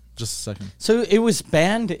on, just a second. So it was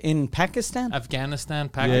banned in Pakistan? Afghanistan,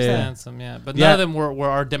 Pakistan, but Yeah. none of them were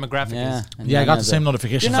our demographic. Yeah. Is. Yeah, I got the same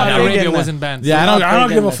notification. You're not Saudi big Arabia in the- wasn't banned. Yeah, I You're don't- not I don't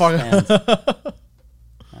big give in a fuck. the fans.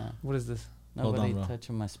 What is this? Nobody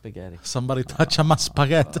touching my spaghetti. Somebody touching my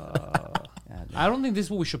spaghetti. I don't think this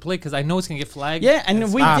is what we should play because I know it's gonna get flagged. Yeah,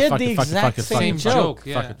 and we did the exact same joke.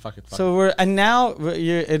 Yeah. Fuck it. So now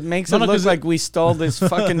it makes it look like we stole this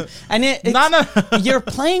fucking. And you're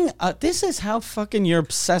playing. This is how fucking you're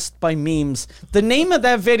obsessed by memes. The name of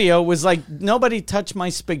that video was like "Nobody Touch My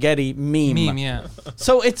Spaghetti" meme. Yeah.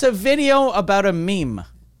 So it's a video about a meme.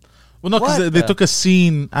 Well, no, because they took a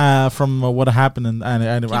scene from what happened and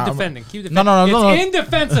keep defending. No. It's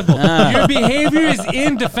indefensible. Your behavior is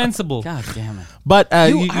indefensible. God damn it! But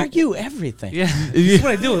you argue everything. Yeah, that's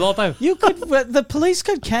what I do all the time. You could. The police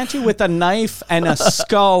could catch you with a knife and a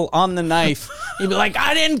skull on the knife. You'd be like,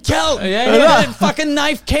 "I didn't kill. The fucking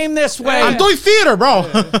knife came this way. I'm doing theater, bro.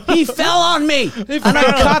 He fell on me, and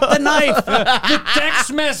I caught the knife." The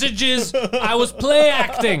text messages. I was play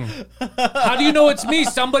acting. How do you know it's me?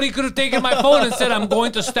 Somebody could have taken my phone and said, "I'm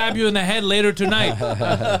going to stab you in the head later tonight."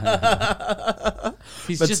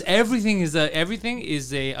 Everything is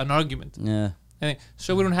an argument. Yeah.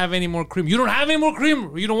 So we don't have any more cream. You don't have any more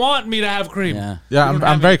cream. You don't want me to have cream. Yeah.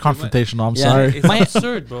 I'm very confrontational. I'm sorry. It's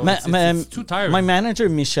absurd, bro. It's too tiring. My manager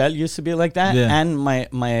Michelle used to be like that, and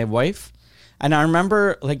my wife. And I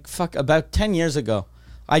remember about 10 years ago,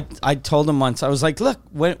 I told him once, I was like, look,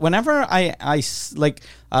 whenever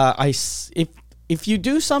if you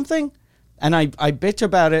do something and I bitch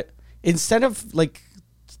about it, instead of like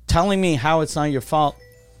telling me how it's not your fault.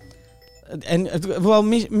 And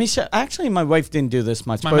Michelle, actually, my wife didn't do this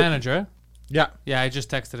much. It's my manager. Yeah. Yeah, I just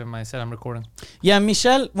texted him. I said I'm recording. Yeah,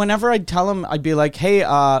 Michelle, whenever I'd tell him, I'd be like, hey,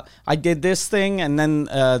 I did this thing. And then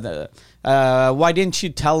why didn't you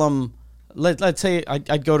tell him? Let's say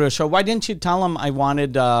I'd go to a show. Why didn't you tell him I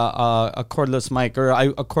wanted a cordless mic or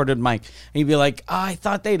a corded mic? And he'd be like, I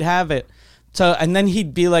thought they'd have it. So, and then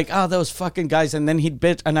he'd be like, oh, those fucking guys. And then he'd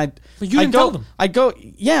bitch. And But you didn't tell them. I'd go,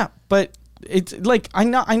 yeah, but it's like, I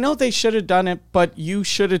know they should have done it, but you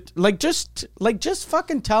should have, just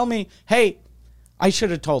fucking tell me, hey, I should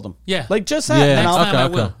have told them. Yeah. Like just that. Yeah. And Next time I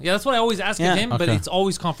will. Yeah, that's what I always ask of him, but it's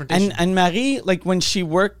always confrontation. And Marie, like when she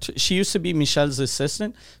worked, she used to be Michelle's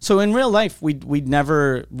assistant. So in real life, there'd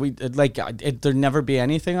never be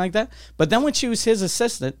anything like that. But then when she was his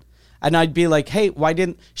assistant, and I'd be like, hey, why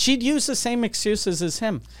didn't... She'd use the same excuses as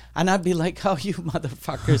him. And I'd be like, oh, you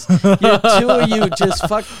motherfuckers. Two of you just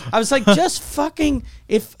fuck... I was like, just fucking...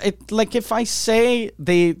 If I say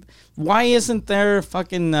why isn't there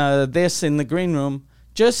fucking this in the green room?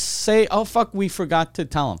 Just say, oh, fuck, we forgot to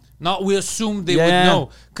tell them. Not we assumed they would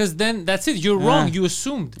know. Because then that's it. You're wrong. You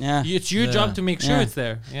assumed. Yeah. It's your job to make sure it's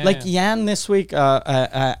there. Yeah, Jan this week,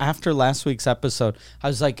 after last week's episode, I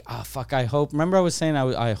was like, oh, fuck, I hope. Remember I was saying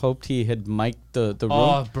I hoped he had mic'd the room?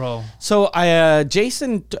 Oh, bro. So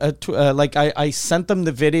Jason, I sent them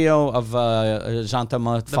the video of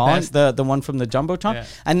Jean-Thomas Font, the one from the Jumbotron. Yeah.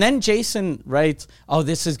 And then Jason writes, oh,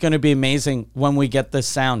 this is going to be amazing when we get this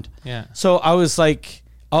sound. Yeah. So I was like...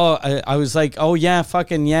 oh yeah,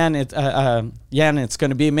 fucking Jan, it's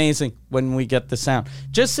gonna be amazing when we get the sound.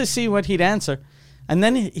 Just to see what he'd answer. And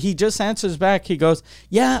then he just answers back, he goes,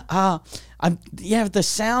 the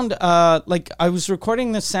sound, I was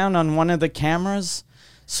recording the sound on one of the cameras.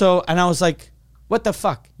 So, and I was like, what the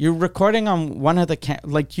fuck? You're recording on one of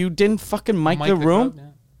the you didn't fucking mic the room? Crowd,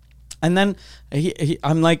 yeah. And then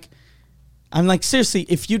I'm like, seriously,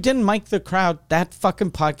 if you didn't mic the crowd, that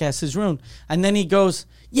fucking podcast is ruined. And then he goes,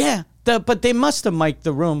 yeah, but they must have mic'd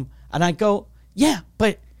the room. And I go, yeah,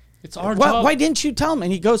 but it's our job. Why didn't you tell them?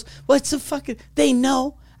 And he goes, well, it's a fucking, they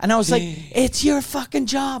know. And I was like, it's your fucking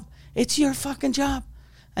job. It's your fucking job.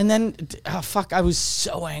 And then, I was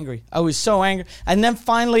so angry. And then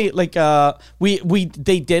finally,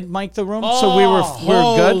 they did mic the room, so we were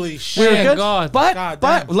good. Holy shit! We were good. God.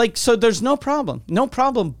 But so there's no problem.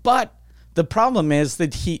 But the problem is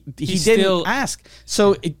that he didn't ask.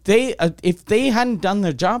 So if they hadn't done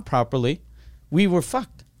their job properly, we were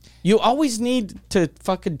fucked. You always need to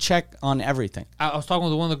fucking check on everything. I was talking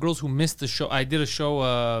with one of the girls who missed the show. I did a show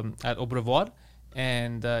at Au Brevoir,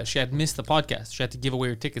 and she had missed the podcast. She had to give away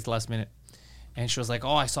her tickets last minute. And she was like,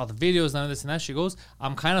 oh, I saw the videos, none of this and that. She goes,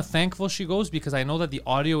 I'm kind of thankful, she goes, because I know that the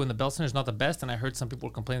audio in the Bell Center is not the best, and I heard some people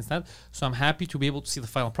complaining that. So I'm happy to be able to see the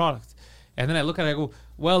final product. And then I look at it, I go,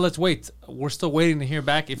 well, let's wait. We're still waiting to hear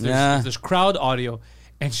back if there's crowd audio.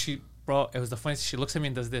 And she, bro, it was the funniest. She looks at me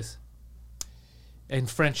and does this. In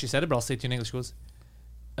French, she said it, but I'll say it to you in English. She goes,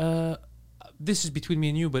 this is between me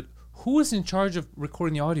and you, but who was in charge of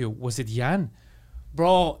recording the audio? Was it Jan?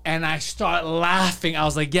 Bro, and I start laughing. I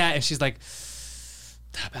was like, yeah. And she's like,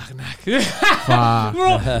 Tabarnak.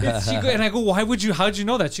 Bro, and I go, how'd you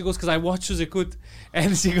know that? She goes, because I watch Suzekut.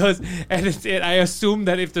 And she goes, I assume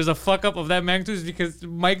that if there's a fuck up of that magnitude, it's because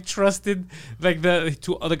Mike trusted like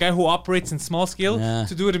the guy who operates in small scale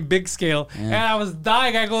to do it in big scale. And I was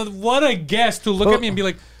dying. I go, what a guess to look at me and be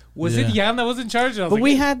like, was it Jan that was in charge? But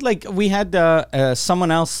we had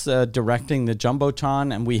someone else directing the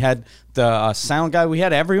Jumbotron, and we had the sound guy. We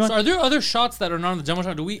had everyone. So are there other shots that are not on the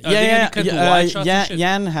Jumbotron? Do we?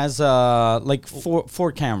 Jan has like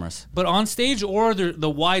four cameras. But on stage, or the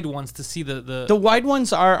wide ones to see the wide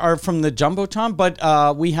ones are from the Jumbotron,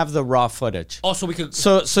 but we have the raw footage. Also, we could.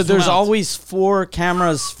 So there's always 4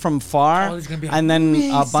 cameras from far, and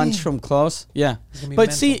then a bunch from close. Yeah,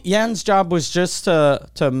 but see, Jan's job was just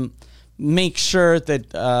to make sure that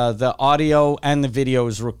the audio and the video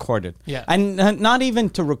is recorded. Yeah. And not even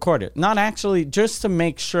to record it. Not actually, just to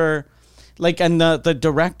make sure. Like, and the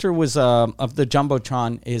director was of the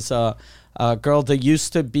Jumbotron is a girl that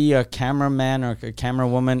used to be a cameraman or a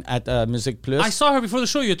camerawoman at Musique Plus. I saw her before the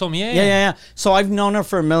show. You told me, yeah. So I've known her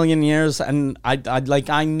for a million years, and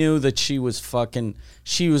I knew that she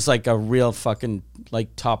was like a real fucking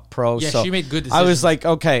like top pro. Yeah, so she made good decisions. I was like,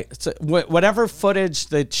 okay, so whatever footage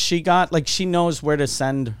that she got, like she knows where to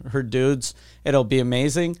send her dudes. It'll be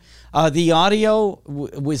amazing. The audio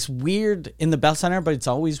was weird in the Bell Center, but it's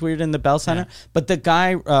always weird in the Bell Center. Yeah. But the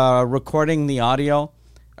guy recording the audio,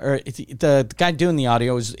 or the guy doing the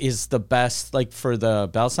audio is the best, like for the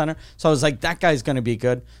Bell Center. So I was like, that guy's going to be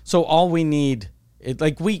good. So all we need,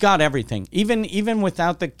 we got everything. Even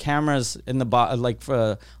without the cameras in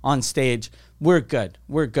the on stage, we're good.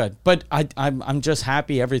 But I'm just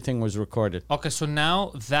happy everything was recorded. Okay, so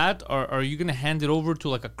now are you gonna hand it over to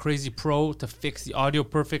like a crazy pro to fix the audio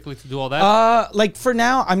perfectly to do all that? Like for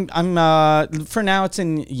now, for now it's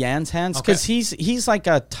in Jan's hands because he's like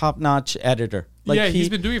a top-notch editor. Like he's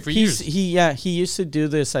been doing it for years. He used to do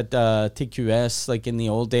this at TQS, like in the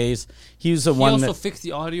old days. He was the one He also that fixed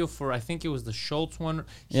the audio for, I think it was the Schultz one.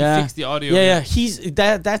 He fixed fixed the audio. Yeah.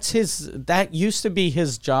 That used to be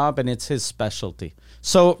his job, and it's his specialty.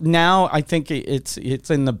 So now I think it's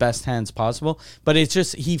in the best hands possible. But it's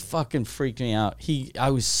just, he fucking freaked me out. I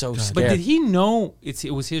was so scared. But did he know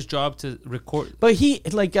it was his job to record? But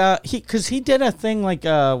because he did a thing like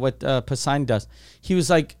what Poseidon does. He was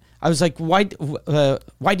like, I was like, why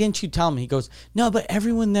didn't you tell me? He goes, no, but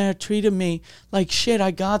everyone there treated me like shit.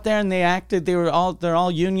 I got there and they acted, they're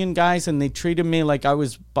all union guys, and they treated me like I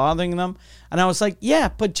was bothering them. And I was like, yeah,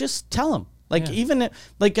 but just tell them. Like, even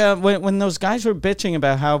like when those guys were bitching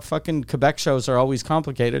about how fucking Quebec shows are always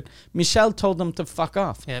complicated, Michel told them to fuck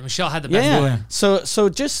off. Yeah, Michel had the best one. So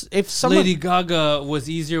just if someone, Lady Gaga was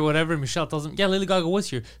easier, whatever, Michel tells them, yeah, Lady Gaga was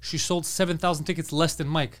here. She sold 7,000 tickets less than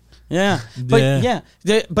Mike. Yeah, but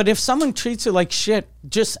but if someone treats you like shit,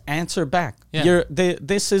 just answer back. Yeah.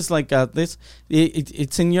 This is like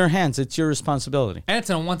it's in your hands. It's your responsibility. And it's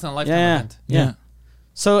a once in a lifetime event. Yeah.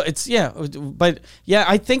 So it's but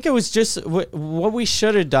I think it was just what we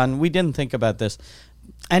should have done. We didn't think about this.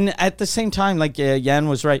 And at the same time, like Jan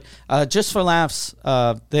was right, just for laughs,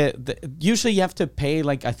 usually you have to pay,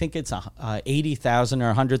 like, I think it's $80,000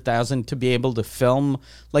 or $100,000 to be able to film,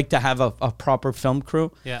 like to have a proper film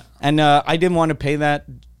crew. Yeah. And I didn't want to pay that.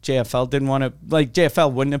 JFL didn't want to, like,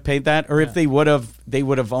 JFL wouldn't have paid that. Or if they would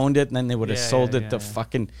have owned it, and then they would have sold it to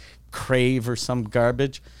fucking Crave or some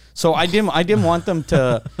garbage. So I didn't want them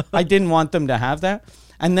to have that.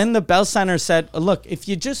 And then the Bell Center said, look, if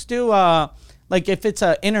you just do like if it's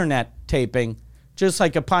an internet taping, just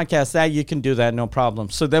like a podcast, that you can do that, no problem.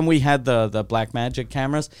 So then we had the Blackmagic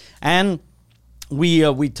cameras, and we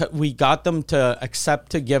got them to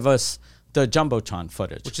accept to give us the Jumbotron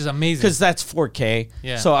footage, which is amazing because that's 4K.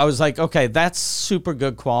 Yeah. So I was like, okay, that's super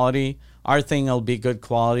good quality. Our thing will be good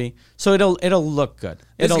quality, so it'll look good.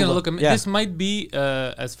 It's gonna look. This might be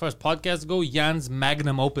as far as podcasts go, Jan's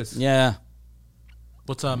magnum opus. Yeah.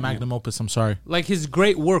 What's a magnum opus? I'm sorry. Like his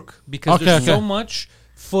great work, because there's so much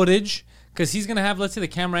footage. Because he's gonna have, let's say, the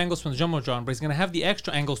camera angles from the Jumbotron, but he's gonna have the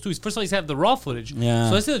extra angles too. First of all, he's have the raw footage. Yeah.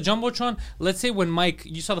 So let's say the Jumbotron. Let's say when Mike,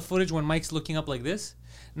 you saw the footage when Mike's looking up like this.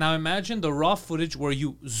 Now imagine the raw footage where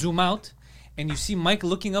you zoom out and you see Mike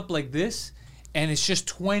looking up like this. And it's just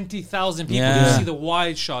 20,000 people. You see the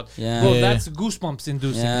wide shot. Bro, that's goosebumps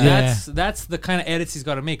inducing. That's the kind of edits he's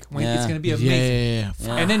got to make. It's going to be amazing.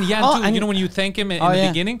 And then Jan too. And when you thank him in the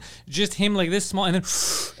beginning, just him like this small, and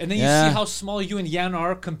then you see how small you and Jan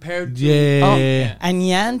are compared to. And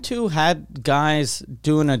Jan too had guys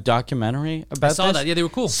doing a documentary about this. I saw that. Yeah, they were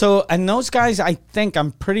cool. So, and those guys,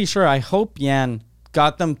 I'm pretty sure, I hope Jan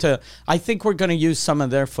got them to, I think we're going to use some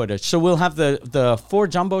of their footage. So we'll have the 4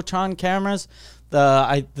 Jumbotron cameras,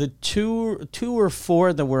 the two or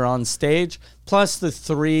four that were on stage, plus the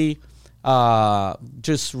 3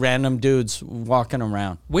 just random dudes walking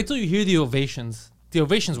around. Wait till you hear the ovations. The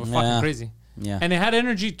ovations were fucking crazy. Yeah. And it had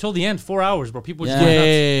energy till the end, 4 hours, bro. People were just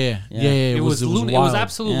Yeah. It was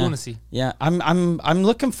absolute lunacy. Yeah, I'm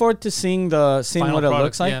looking forward to seeing what product. it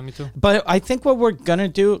looks like. Yeah, me too. But I think what we're gonna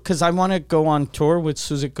do, because I want to go on tour with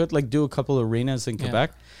Suzukut, like do a couple of arenas in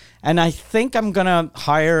Quebec, and I think I'm gonna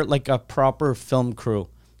hire like a proper film crew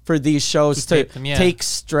for these shows to take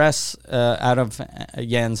stress out of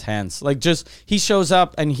Yan's hands. Like, just he shows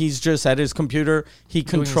up and he's just at his computer. He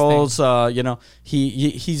controls.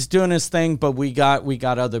 He's doing his thing, but we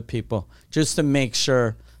got other people just to make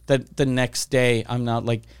sure that the next day I'm not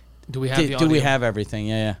like. Do we have we have everything?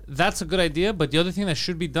 Yeah. That's a good idea. But the other thing that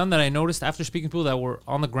should be done that I noticed after speaking to people that were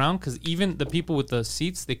on the ground, because even the people with the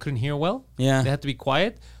seats, they couldn't hear well. Yeah. They had to be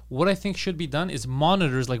quiet. What I think should be done is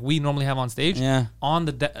monitors like we normally have on stage on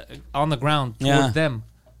the ground towards them.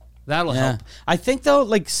 That'll help. I think though,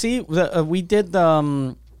 like, we did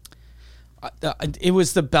the. It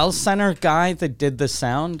was the Bell Center guy that did the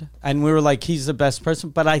sound, and we were like, he's the best person.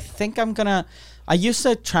 But I think I'm gonna. I used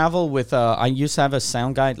to travel with. I used to have a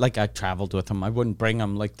sound guy. Like, I traveled with him. I wouldn't bring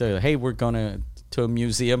him. Like, hey, we're gonna to a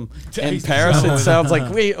museum in Paris. It sounds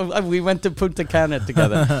like we went to Punta Cana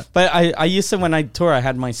together. But I used to, when I tour, I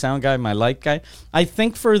had my sound guy, my light guy. I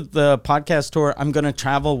think for the podcast tour, I'm gonna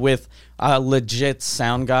travel with a legit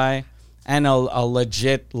sound guy and a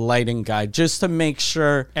legit lighting guy, just to make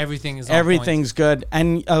sure everything's good.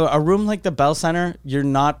 And a room like the Bell Center, you're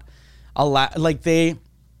not allowed. Like,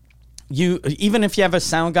 even if you have a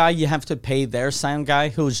sound guy, you have to pay their sound guy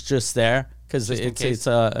who's just there, because it's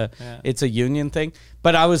a union thing.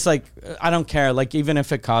 But I was like, I don't care. Like, even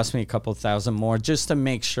if it costs me a couple $1,000 more, just to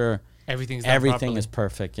make sure everything is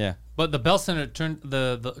perfect. Yeah. But the Bell Center turned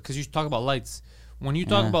because you talk about lights. When you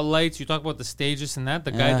talk about lights, you talk about the stages and that.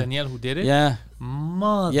 The guy Daniel who did it,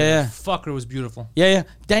 motherfucker, was beautiful. Yeah.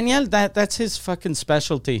 Daniel, that's his fucking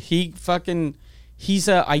specialty. He's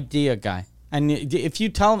a idea guy. And if you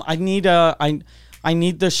tell him, I need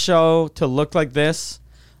the show to look like this,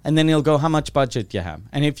 and then he'll go, how much budget do you have?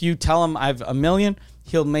 And if you tell him I have $1 million,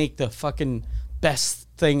 he'll make the fucking best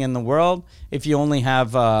thing in the world. If you only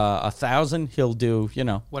have 1,000, he'll do,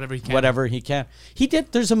 whatever he can. He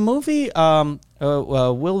did. There's a movie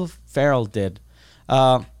Will Ferrell did,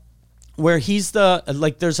 where he's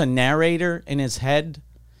there's a narrator in his head,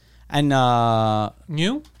 and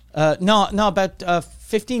new? No, about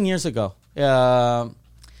 15 years ago.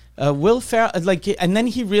 Will Ferrell, and then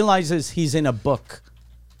he realizes he's in a book.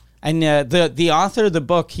 And the author of the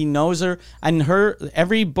book, he knows her, and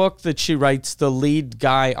every book that she writes, the lead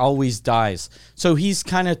guy always dies. So he's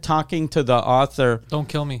kind of talking to the author. Don't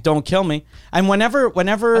kill me. And whenever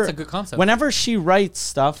that's a good concept. Whenever she writes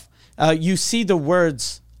stuff, you see the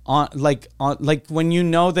words on when you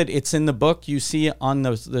know that it's in the book, you see on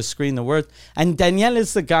the screen the words. And Daniel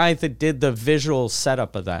is the guy that did the visual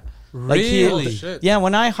setup of that. Really? Yeah,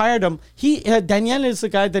 when I hired him, Daniel is the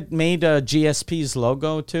guy that made GSP's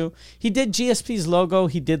logo too. He did GSP's logo.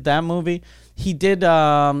 He did that movie. He did.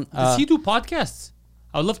 Does he do podcasts?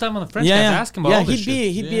 I would love to have him on the French guys. Ask him about all this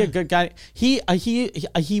shit. He'd be a good guy. He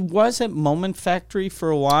was at Moment Factory for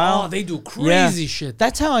a while. Oh, they do crazy shit.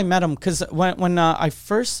 That's how I met him, because when I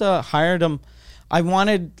first hired him, I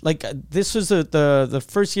wanted, like, this was the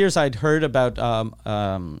first years I'd heard about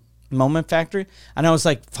Moment Factory, and I was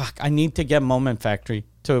like, fuck, I need to get Moment Factory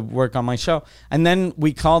to work on my show. And then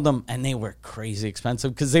we called them, and they were crazy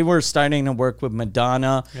expensive, because they were starting to work with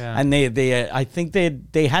Madonna, and they I think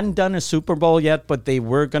they hadn't done a Super Bowl yet, but they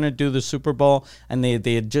were going to do the Super Bowl, and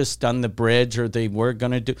they had just done the bridge, or they were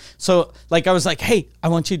going to do. So, like, I was like, hey, I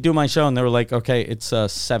want you to do my show, and they were like, okay, it's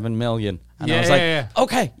 $7 million. And I was like,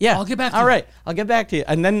 okay, yeah, I'll get back to you. All right, I'll get back to you.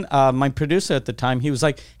 And then my producer at the time, he was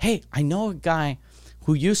like, hey, I know a guy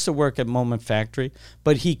who used to work at Moment Factory,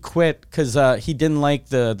 but he quit because he didn't like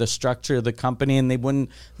the structure of the company, and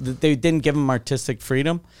they didn't give him artistic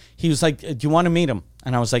freedom. He was like, do you want to meet him?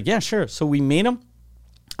 And I was like, yeah, sure. So we meet him.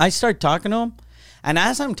 I start talking to him, and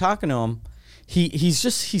as I'm talking to him, he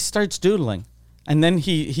starts doodling. And then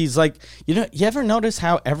he's like, you ever notice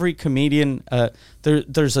how every comedian,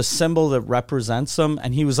 there's a symbol that represents them?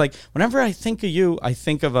 And he was like, whenever I think of you, I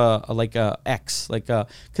think of a X,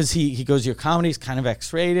 because he goes, your comedy's kind of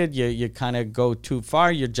X-rated, you kind of go too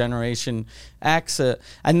far, your generation X.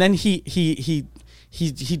 And then he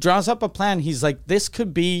draws up a plan. He's like, this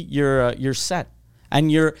could be your set. And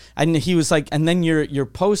he was like, and then your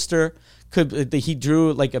poster he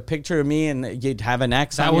drew like a picture of me, and you'd have an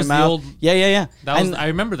X That on your was the mouth. old- Yeah. I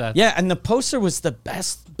remember that. Yeah, and the poster was the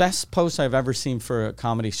best poster I've ever seen for a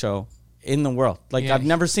comedy show in the world. Like Yeah, I've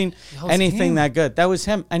never seen that was anything him. that good. That was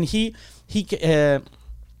him, and he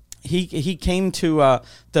came to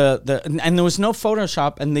and there was no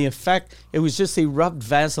Photoshop, and the effect, it was just he rubbed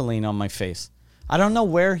Vaseline on my face. I don't know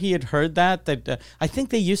where he had heard that. I think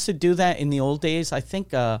they used to do that in the old days. I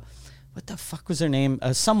think what the fuck was her name?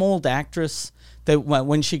 Some old actress that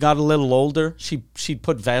when she got a little older, she'd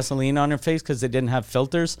put Vaseline on her face because they didn't have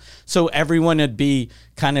filters. So everyone would be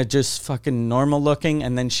kind of just fucking normal looking,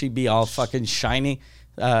 and then she'd be all fucking shiny.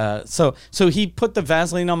 So he put the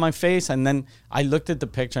Vaseline on my face, and then I looked at the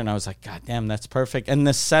picture and I was like, God damn, that's perfect. And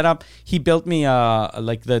the setup, he built me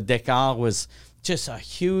like the decor was just a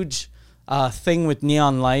huge thing with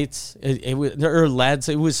neon lights. It was, or LEDs.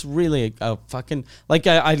 It was really a fucking like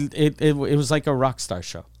it was like a rock star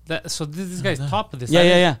show. So this guy's top of this.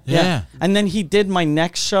 Yeah. And then he did my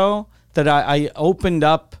next show that I opened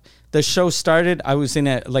up. The show started, I was in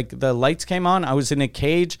the lights came on, I was in a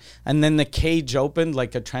cage, and then the cage opened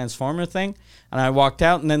like a transformer thing, and I walked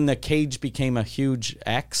out, and then the cage became a huge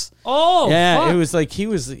X. Oh, yeah, fuck. it was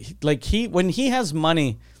like when he has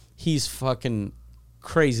money, he's fucking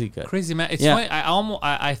crazy good. Crazy, man. It's funny.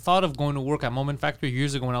 I thought of going to work at Moment Factory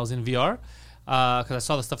years ago when I was in VR. Because I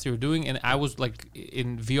saw the stuff they were doing, and I was like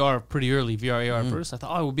in VR pretty early, VR AR first. I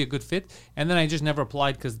thought, it would be a good fit, and then I just never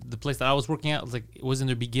applied because the place that I was working at was like it was in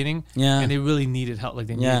their beginning, and they really needed help, like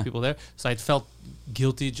they needed people there. So I felt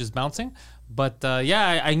guilty just bouncing. But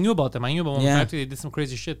I knew about them. I knew about Moment Factory. They did some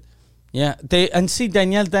crazy shit. Yeah,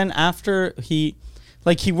 Daniel. Then after he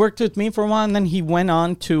worked with me for a while, and then he went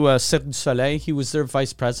on to Cirque du Soleil. He was their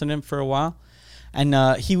vice president for a while, and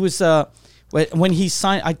he was. When he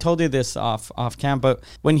signed, I told you this off cam, but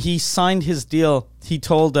when he signed his deal, he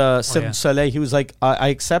told Cirque du Soleil, he was like, I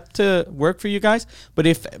accept to work for you guys, but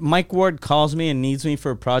if Mike Ward calls me and needs me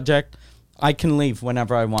for a project, I can leave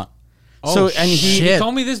whenever I want. He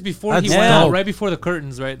told me this before he went out, right before the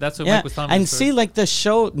curtains, right? That's what Mike was telling me. And see, like the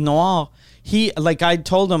show Noir, I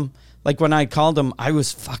told him, like when I called him, I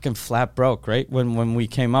was fucking flat broke, right? When we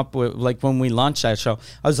came up with, like when we launched that show,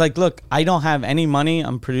 I was like, look, I don't have any money.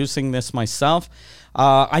 I'm producing this myself.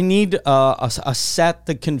 I need a set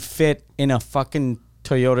that can fit in a fucking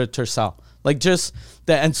Toyota Tercel. Like just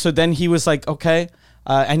that. And so then he was like, okay.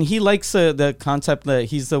 And he likes the concept that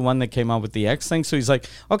he's the one that came up with the X thing. So he's like,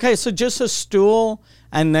 okay, so just a stool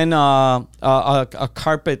and then a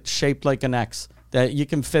carpet shaped like an X. That you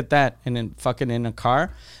can fit that in a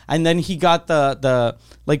car. And then he got the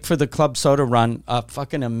like for the Club Soda run, a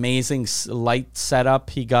fucking amazing light setup.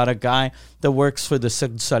 He got a guy that works for the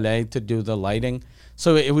Cirque du Soleil to do the lighting.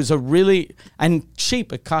 So it was a really, and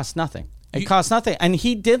cheap. It cost nothing. And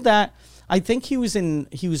he did that. I think he was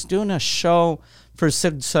doing a show for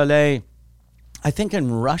Cirque du Soleil, I think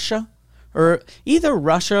in Russia. Or either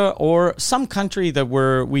Russia or some country that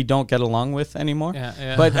we don't get along with anymore.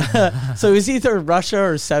 Yeah. But so it was either Russia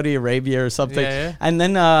or Saudi Arabia or something. Yeah. And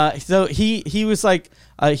then so he was like,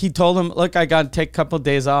 he told him, look, I got to take a couple of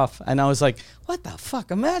days off. And I was like, what the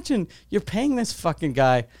fuck? Imagine you're paying this fucking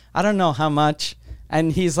guy, I don't know how much.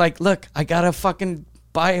 And he's like, look, I got to fucking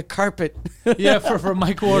buy a carpet. For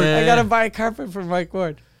Mike Ward. I got to buy a carpet for Mike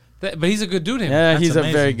Ward. But he's a good dude. Yeah, he's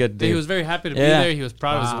amazing. A very good dude. He was very happy to be there. He was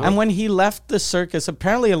proud of his work. And when he left the circus,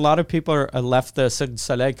 apparently a lot of people left the Cirque du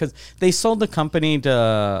Soleil because they sold the company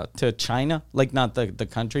to China, like not the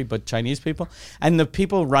country, but Chinese people. And the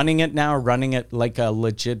people running it now are running it like a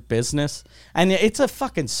legit business. And it's a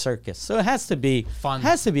fucking circus, so it has to be fun. It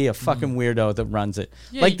has to be a fucking weirdo that runs it.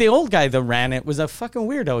 Yeah, like the old guy that ran it was a fucking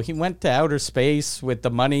weirdo. He went to outer space with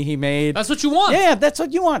the money he made. That's what you want. Yeah, that's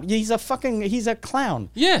what you want. He's a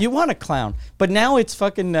clown. Yeah. You want a clown. But now it's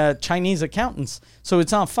fucking Chinese accountants, so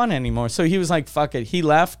it's not fun anymore. So he was like, fuck it. He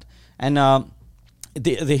left, and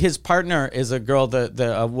his partner is a girl,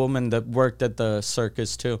 a woman that worked at the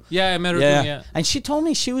circus too. Yeah, I met her too, yeah. And she told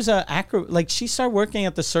me she was she started working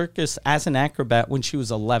at the circus as an acrobat when she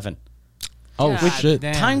was 11. Oh, shit.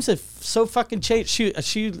 Damn. Times have so fucking changed.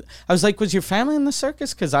 I was like, was your family in the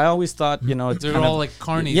circus? Because I always thought, it's they're all like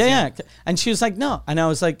carnies. Yeah. And she was like, no. And I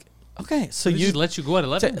was like, okay, so you just let you go at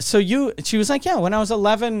 11. She was like, yeah. When I was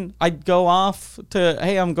 11, I'd go off to,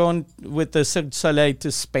 hey, I'm going with the Cirque du Soleil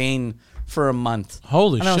to Spain for a month.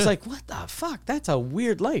 Holy shit! And I was like, what the fuck? That's a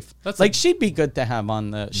weird life. That's like she'd be good to have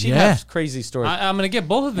on the. She'd have crazy stories. I'm gonna get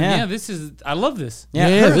both of them. Yeah, I love this.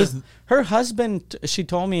 Yeah, her husband. She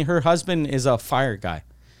told me her husband is a fire guy.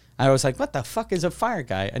 I was like, "What the fuck is a fire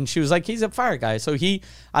guy?" And she was like, "He's a fire guy." So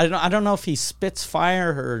I don't know if he spits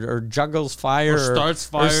fire or juggles fire or starts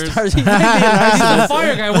fires. He's a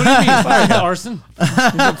fire guy. What do you mean? Fire arson. He's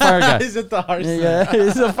a fire guy. Is it the arson? Yeah,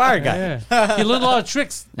 he's a fire guy. Yeah. He learned a lot of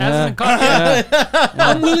tricks. Hasn't been caught yet.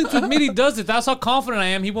 I'm willing to admit he does it. That's how confident I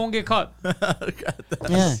am. He won't get caught.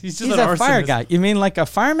 Yeah, He's he's a fire guy. You mean like a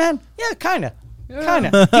fireman? Yeah, kind of. Kind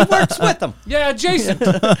of. He works with them. Yeah, adjacent.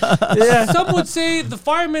 Yeah. Some would say the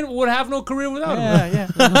firemen would have no career without him.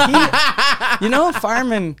 Yeah.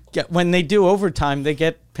 Firemen when they do overtime, they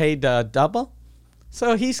get paid double.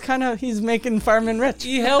 So he's making firemen rich.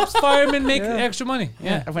 He helps firemen make extra money.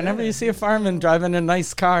 Yeah. Whenever you see a fireman driving a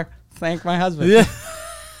nice car, thank my husband. Yeah.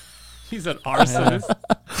 He's an arsonist.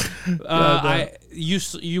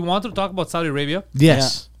 You want to talk about Saudi Arabia?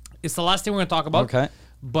 Yes. It's the last thing we're going to talk about. Okay.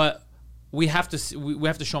 But we have to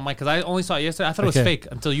show Mike because I only saw it yesterday. I thought it was fake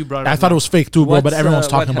until you brought it up. I thought it was fake too, bro. But everyone's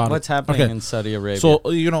talking about it. What's happening in Saudi Arabia? So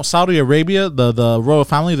Saudi Arabia, the royal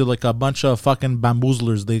family, they're like a bunch of fucking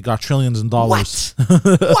bamboozlers. They got trillions in dollars.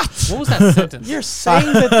 What? What was that sentence? You're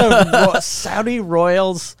saying that the Saudi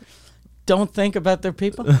royals don't think about their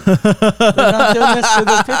people? They're not doing this for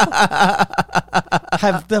their people?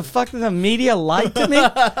 Have the media lied to me?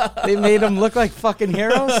 They made them look like fucking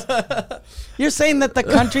heroes? You're saying that the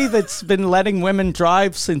country that's been letting women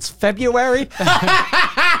drive since February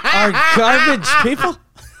are garbage people?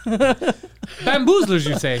 Bamboozlers,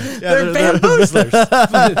 you say? They're bamboozlers.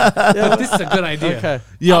 But this is a good idea. Okay.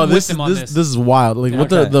 Yo, I'm this with him on this is wild. Like what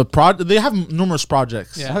they have numerous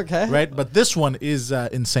projects. Yeah. Okay. Right, but this one is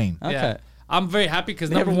insane. Okay. Yeah. I'm very happy because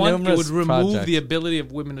They number have one, it numerous would remove projects. the ability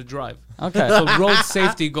of women to drive. Okay. So road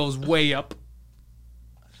safety goes way up.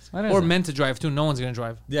 What is Or it? men to drive too. No one's gonna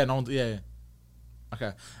drive. Yeah, no, yeah.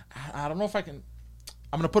 Okay, I don't know if I can.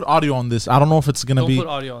 I'm gonna put audio on this. I don't know if it's gonna Don't be put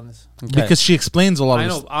audio on this. Okay. because she explains a lot I of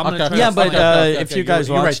know. this. I'm gonna try Yeah, to but explain it. if you guys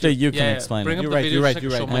you're watched right. it, you can Yeah, explain bring it. up You're the right. video You're right. so I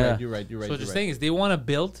You're can right. show You're Mike. right. You're right. You're right. So what you're saying is they want to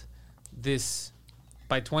build this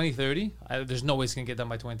by 2030. There's no way it's gonna get done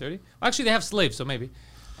by 2030. Actually, they have slaves, so maybe.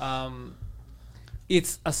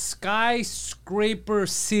 It's a skyscraper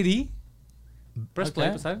city. Press play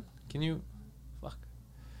Okay. beside it. Can you? Fuck.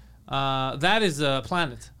 That is a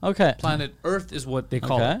planet. Okay. Planet Earth is what they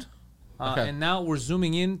call Okay. it. Okay. And now we're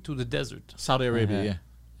zooming into the desert. Saudi Arabia, Okay. yeah.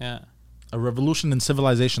 Yeah. A revolution in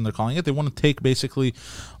civilization, they're calling it. They want to take basically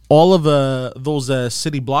all of those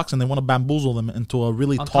city blocks and they want to bamboozle them into a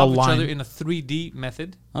really On tall top of each line. other in a 3D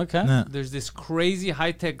method. Okay. Yeah. There's this crazy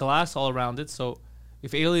high-tech glass all around it, so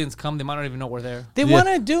if aliens come, they might not even know we're there. They Yeah. want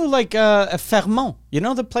to do like a Fermont. You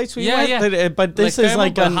know the place we Yeah, went? yeah. But this Like is Fairmont,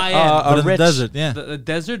 like but an, high-end. But a in the rich... desert, yeah. The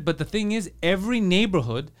desert, but the thing is, every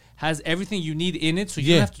neighborhood has everything you need in it, so you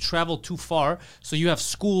Yeah. don't have to travel too far. So you have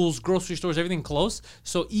schools, grocery stores, everything close.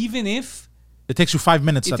 So even if It takes you 5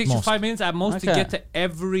 minutes it at takes most. you 5 minutes at most to Okay. get to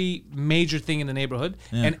every major thing in the neighborhood,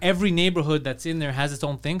 Yeah. and every neighborhood that's in there has its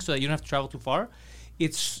own thing, so that you don't have to travel too far.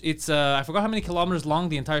 It's I forgot how many kilometers long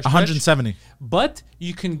the entire stretch. 170. But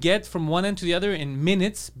you can get from one end to the other in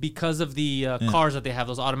minutes because of the cars that they have,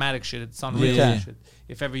 those automatic shit. It's on wheels Yeah. and shit.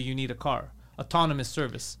 If ever you need a car. Autonomous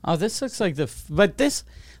service. Oh, this looks like but this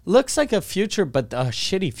looks like a future, but a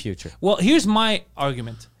shitty future. Well, here's my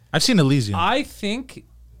argument. I've seen Elysium. I think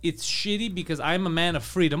it's shitty because I'm a man of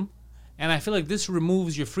freedom, and I feel like this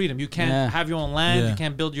removes your freedom. You can't Yeah. have your own land, Yeah. you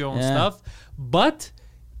can't build your own Yeah. stuff. But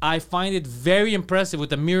I find it very impressive with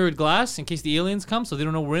the mirrored glass in case the aliens come, so they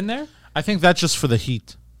don't know we're in there. I think that's just for the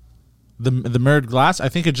heat. The mirrored glass, I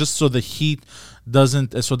think it's just so the heat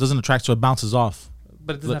doesn't attract, so it bounces off.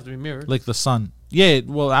 But it doesn't have to be mirrored. Like the sun. Yeah,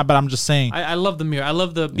 well, but I'm just saying. I love the mirror. I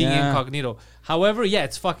love the being Yeah. incognito. However, yeah,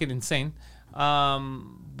 it's fucking insane.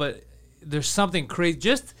 But there's something crazy.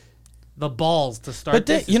 Just the balls to start. But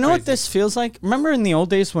this you is know what crazy. this feels like? Remember in the old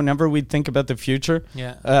days, whenever we'd think about the future,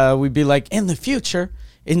 we'd be like, in the future,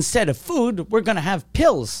 instead of food, we're going to have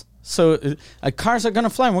pills. So cars are going to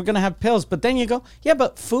fly and we're going to have pills. But then you go, yeah,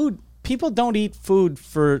 but food, people don't eat food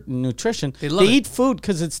for nutrition. They love it. eat food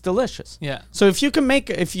because it's delicious. Yeah. So if you can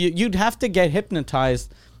make, you'd have to get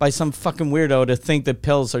hypnotized by some fucking weirdo to think that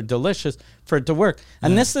pills are delicious for it to work.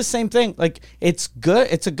 And this is the same thing. Like, it's good.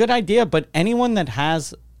 It's a good idea, but anyone that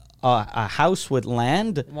has a house with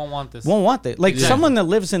land Won't want this. won't want it. Like Exactly. someone that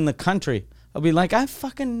lives in the country, I'll be like, I have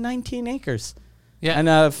fucking 19 acres. Yeah.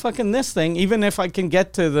 And fucking this thing, even if I can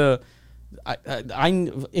get to the,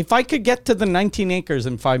 if I could get to the 19 acres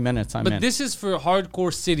in 5 minutes, I'm But in. this is for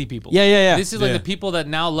hardcore city people. Yeah, yeah, yeah. This is like Yeah. the people that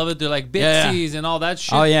now love it. They're like Yeah, Bitsies and all that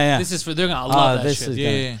shit. Oh, yeah, yeah. This is for, they're going to love that this shit. is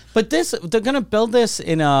Yeah, gonna- yeah. But they're gonna build this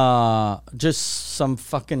in just some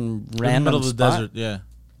fucking in the random middle of the spot. desert, yeah.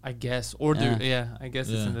 I guess. Or I guess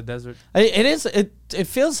it's in the desert. It is. It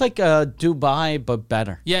feels like Dubai, but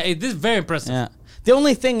better. Yeah, it is very impressive. Yeah. The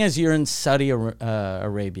only thing is you're in Saudi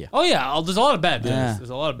Arabia. Oh yeah, there's a lot of bad. There's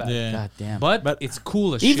a lot of bad. Yeah. God damn. But it's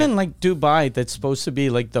cool as Even shit. like Dubai, that's supposed to be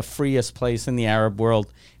like the freest place in the Arab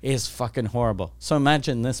world, is fucking horrible. So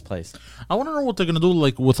imagine this place. I want to know what they're gonna do,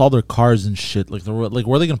 like with all their cars and shit. Like, where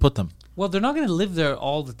are they gonna put them? Well, they're not going to live there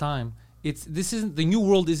all the time. The new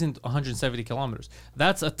world isn't 170 kilometers.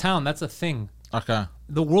 That's a town. That's a thing. Okay.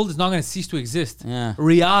 The world is not going to cease to exist. Yeah.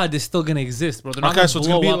 Riyadh is still going to exist, bro. They're not going to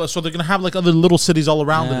blow up. So they're gonna have like other little cities all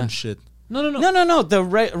around it and shit. No. The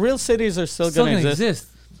real cities are still going to exist.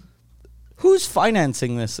 Who's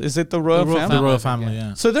financing this? Is it the royal family? The royal family,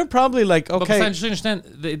 yeah. So they're probably like, But okay. besides, you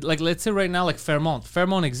understand, like, let's say right now, like Fairmont.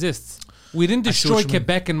 Fairmont exists. We didn't destroy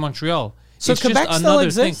Quebec and Montreal. So it's Quebec just still another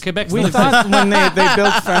exists? thing. Quebec We still thought exists. when they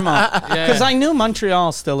built Fairmont. Because Yeah. I knew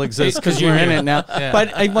Montreal still exists because You're we're in here. it now. Yeah.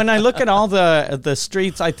 But when I look at all the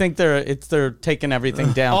streets, I think they're taking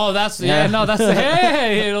everything down. Oh, that's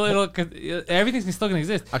everything's still gonna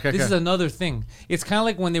exist. Okay, This is another thing. It's kind of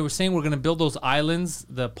like when they were saying we're gonna build those islands,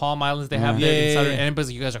 the Palm Islands they have there. Inside and everybody's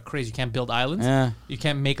like, you guys are crazy. You can't build islands. Yeah. You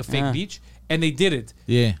can't make a fake beach. And they did it.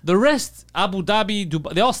 Yeah. The rest, Abu Dhabi,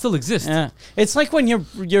 Dubai, they all still exist. Yeah. It's like when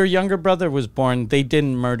your younger brother was born, they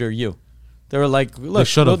didn't murder you. They were like, look,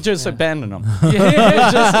 we'll just abandon him. We'll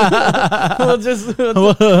just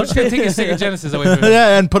We're just gonna take his Sega Genesis away from him.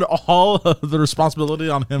 Yeah, and put all the responsibility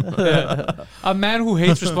on him. A man who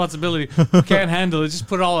hates responsibility, who can't handle it, just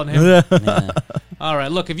put it all on him. All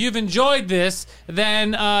right, look, if you've enjoyed this,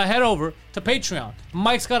 then head over to Patreon.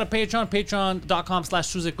 Mike's got a Patreon,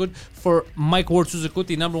 patreon.com/Suzekut for Mike Ward Suzekut,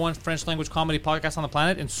 the #1 French language comedy podcast on the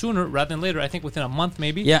planet. And sooner rather than later, I think within a month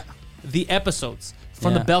maybe, the episodes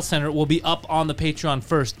from the Bell Center will be up on the Patreon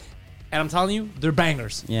first. And I'm telling you, they're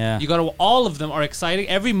bangers. Yeah. You gotta, all of them are exciting.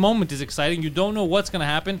 Every moment is exciting. You don't know what's gonna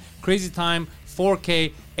happen. Crazy time,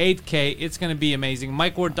 4K, 8K. It's going to be amazing.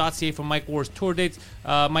 MikeWard.ca for Mike Ward's tour dates.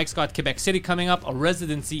 Mike's got Quebec City coming up, a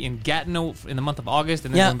residency in Gatineau in the month of August.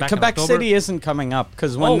 And then going back Quebec in October. City isn't coming up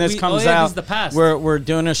because when this comes out, this is the past. We're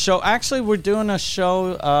doing a show. Actually, we're doing a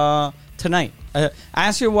show tonight.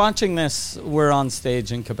 As you're watching this, we're on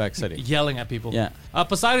stage in Quebec City. Yelling at people. Yeah.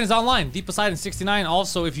 Poseidon is online. The Poseidon69.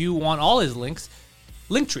 Also, if you want all his links,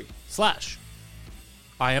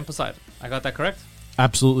 Linktree/I am Poseidon. I got that correct?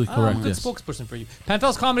 Absolutely correct. Good spokesperson for you.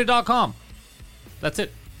 PantelesComedy.com. That's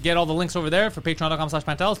it. Get all the links over there for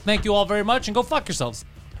patreon.com/Panteles. Thank you all very much and go fuck yourselves.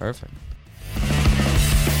 Perfect.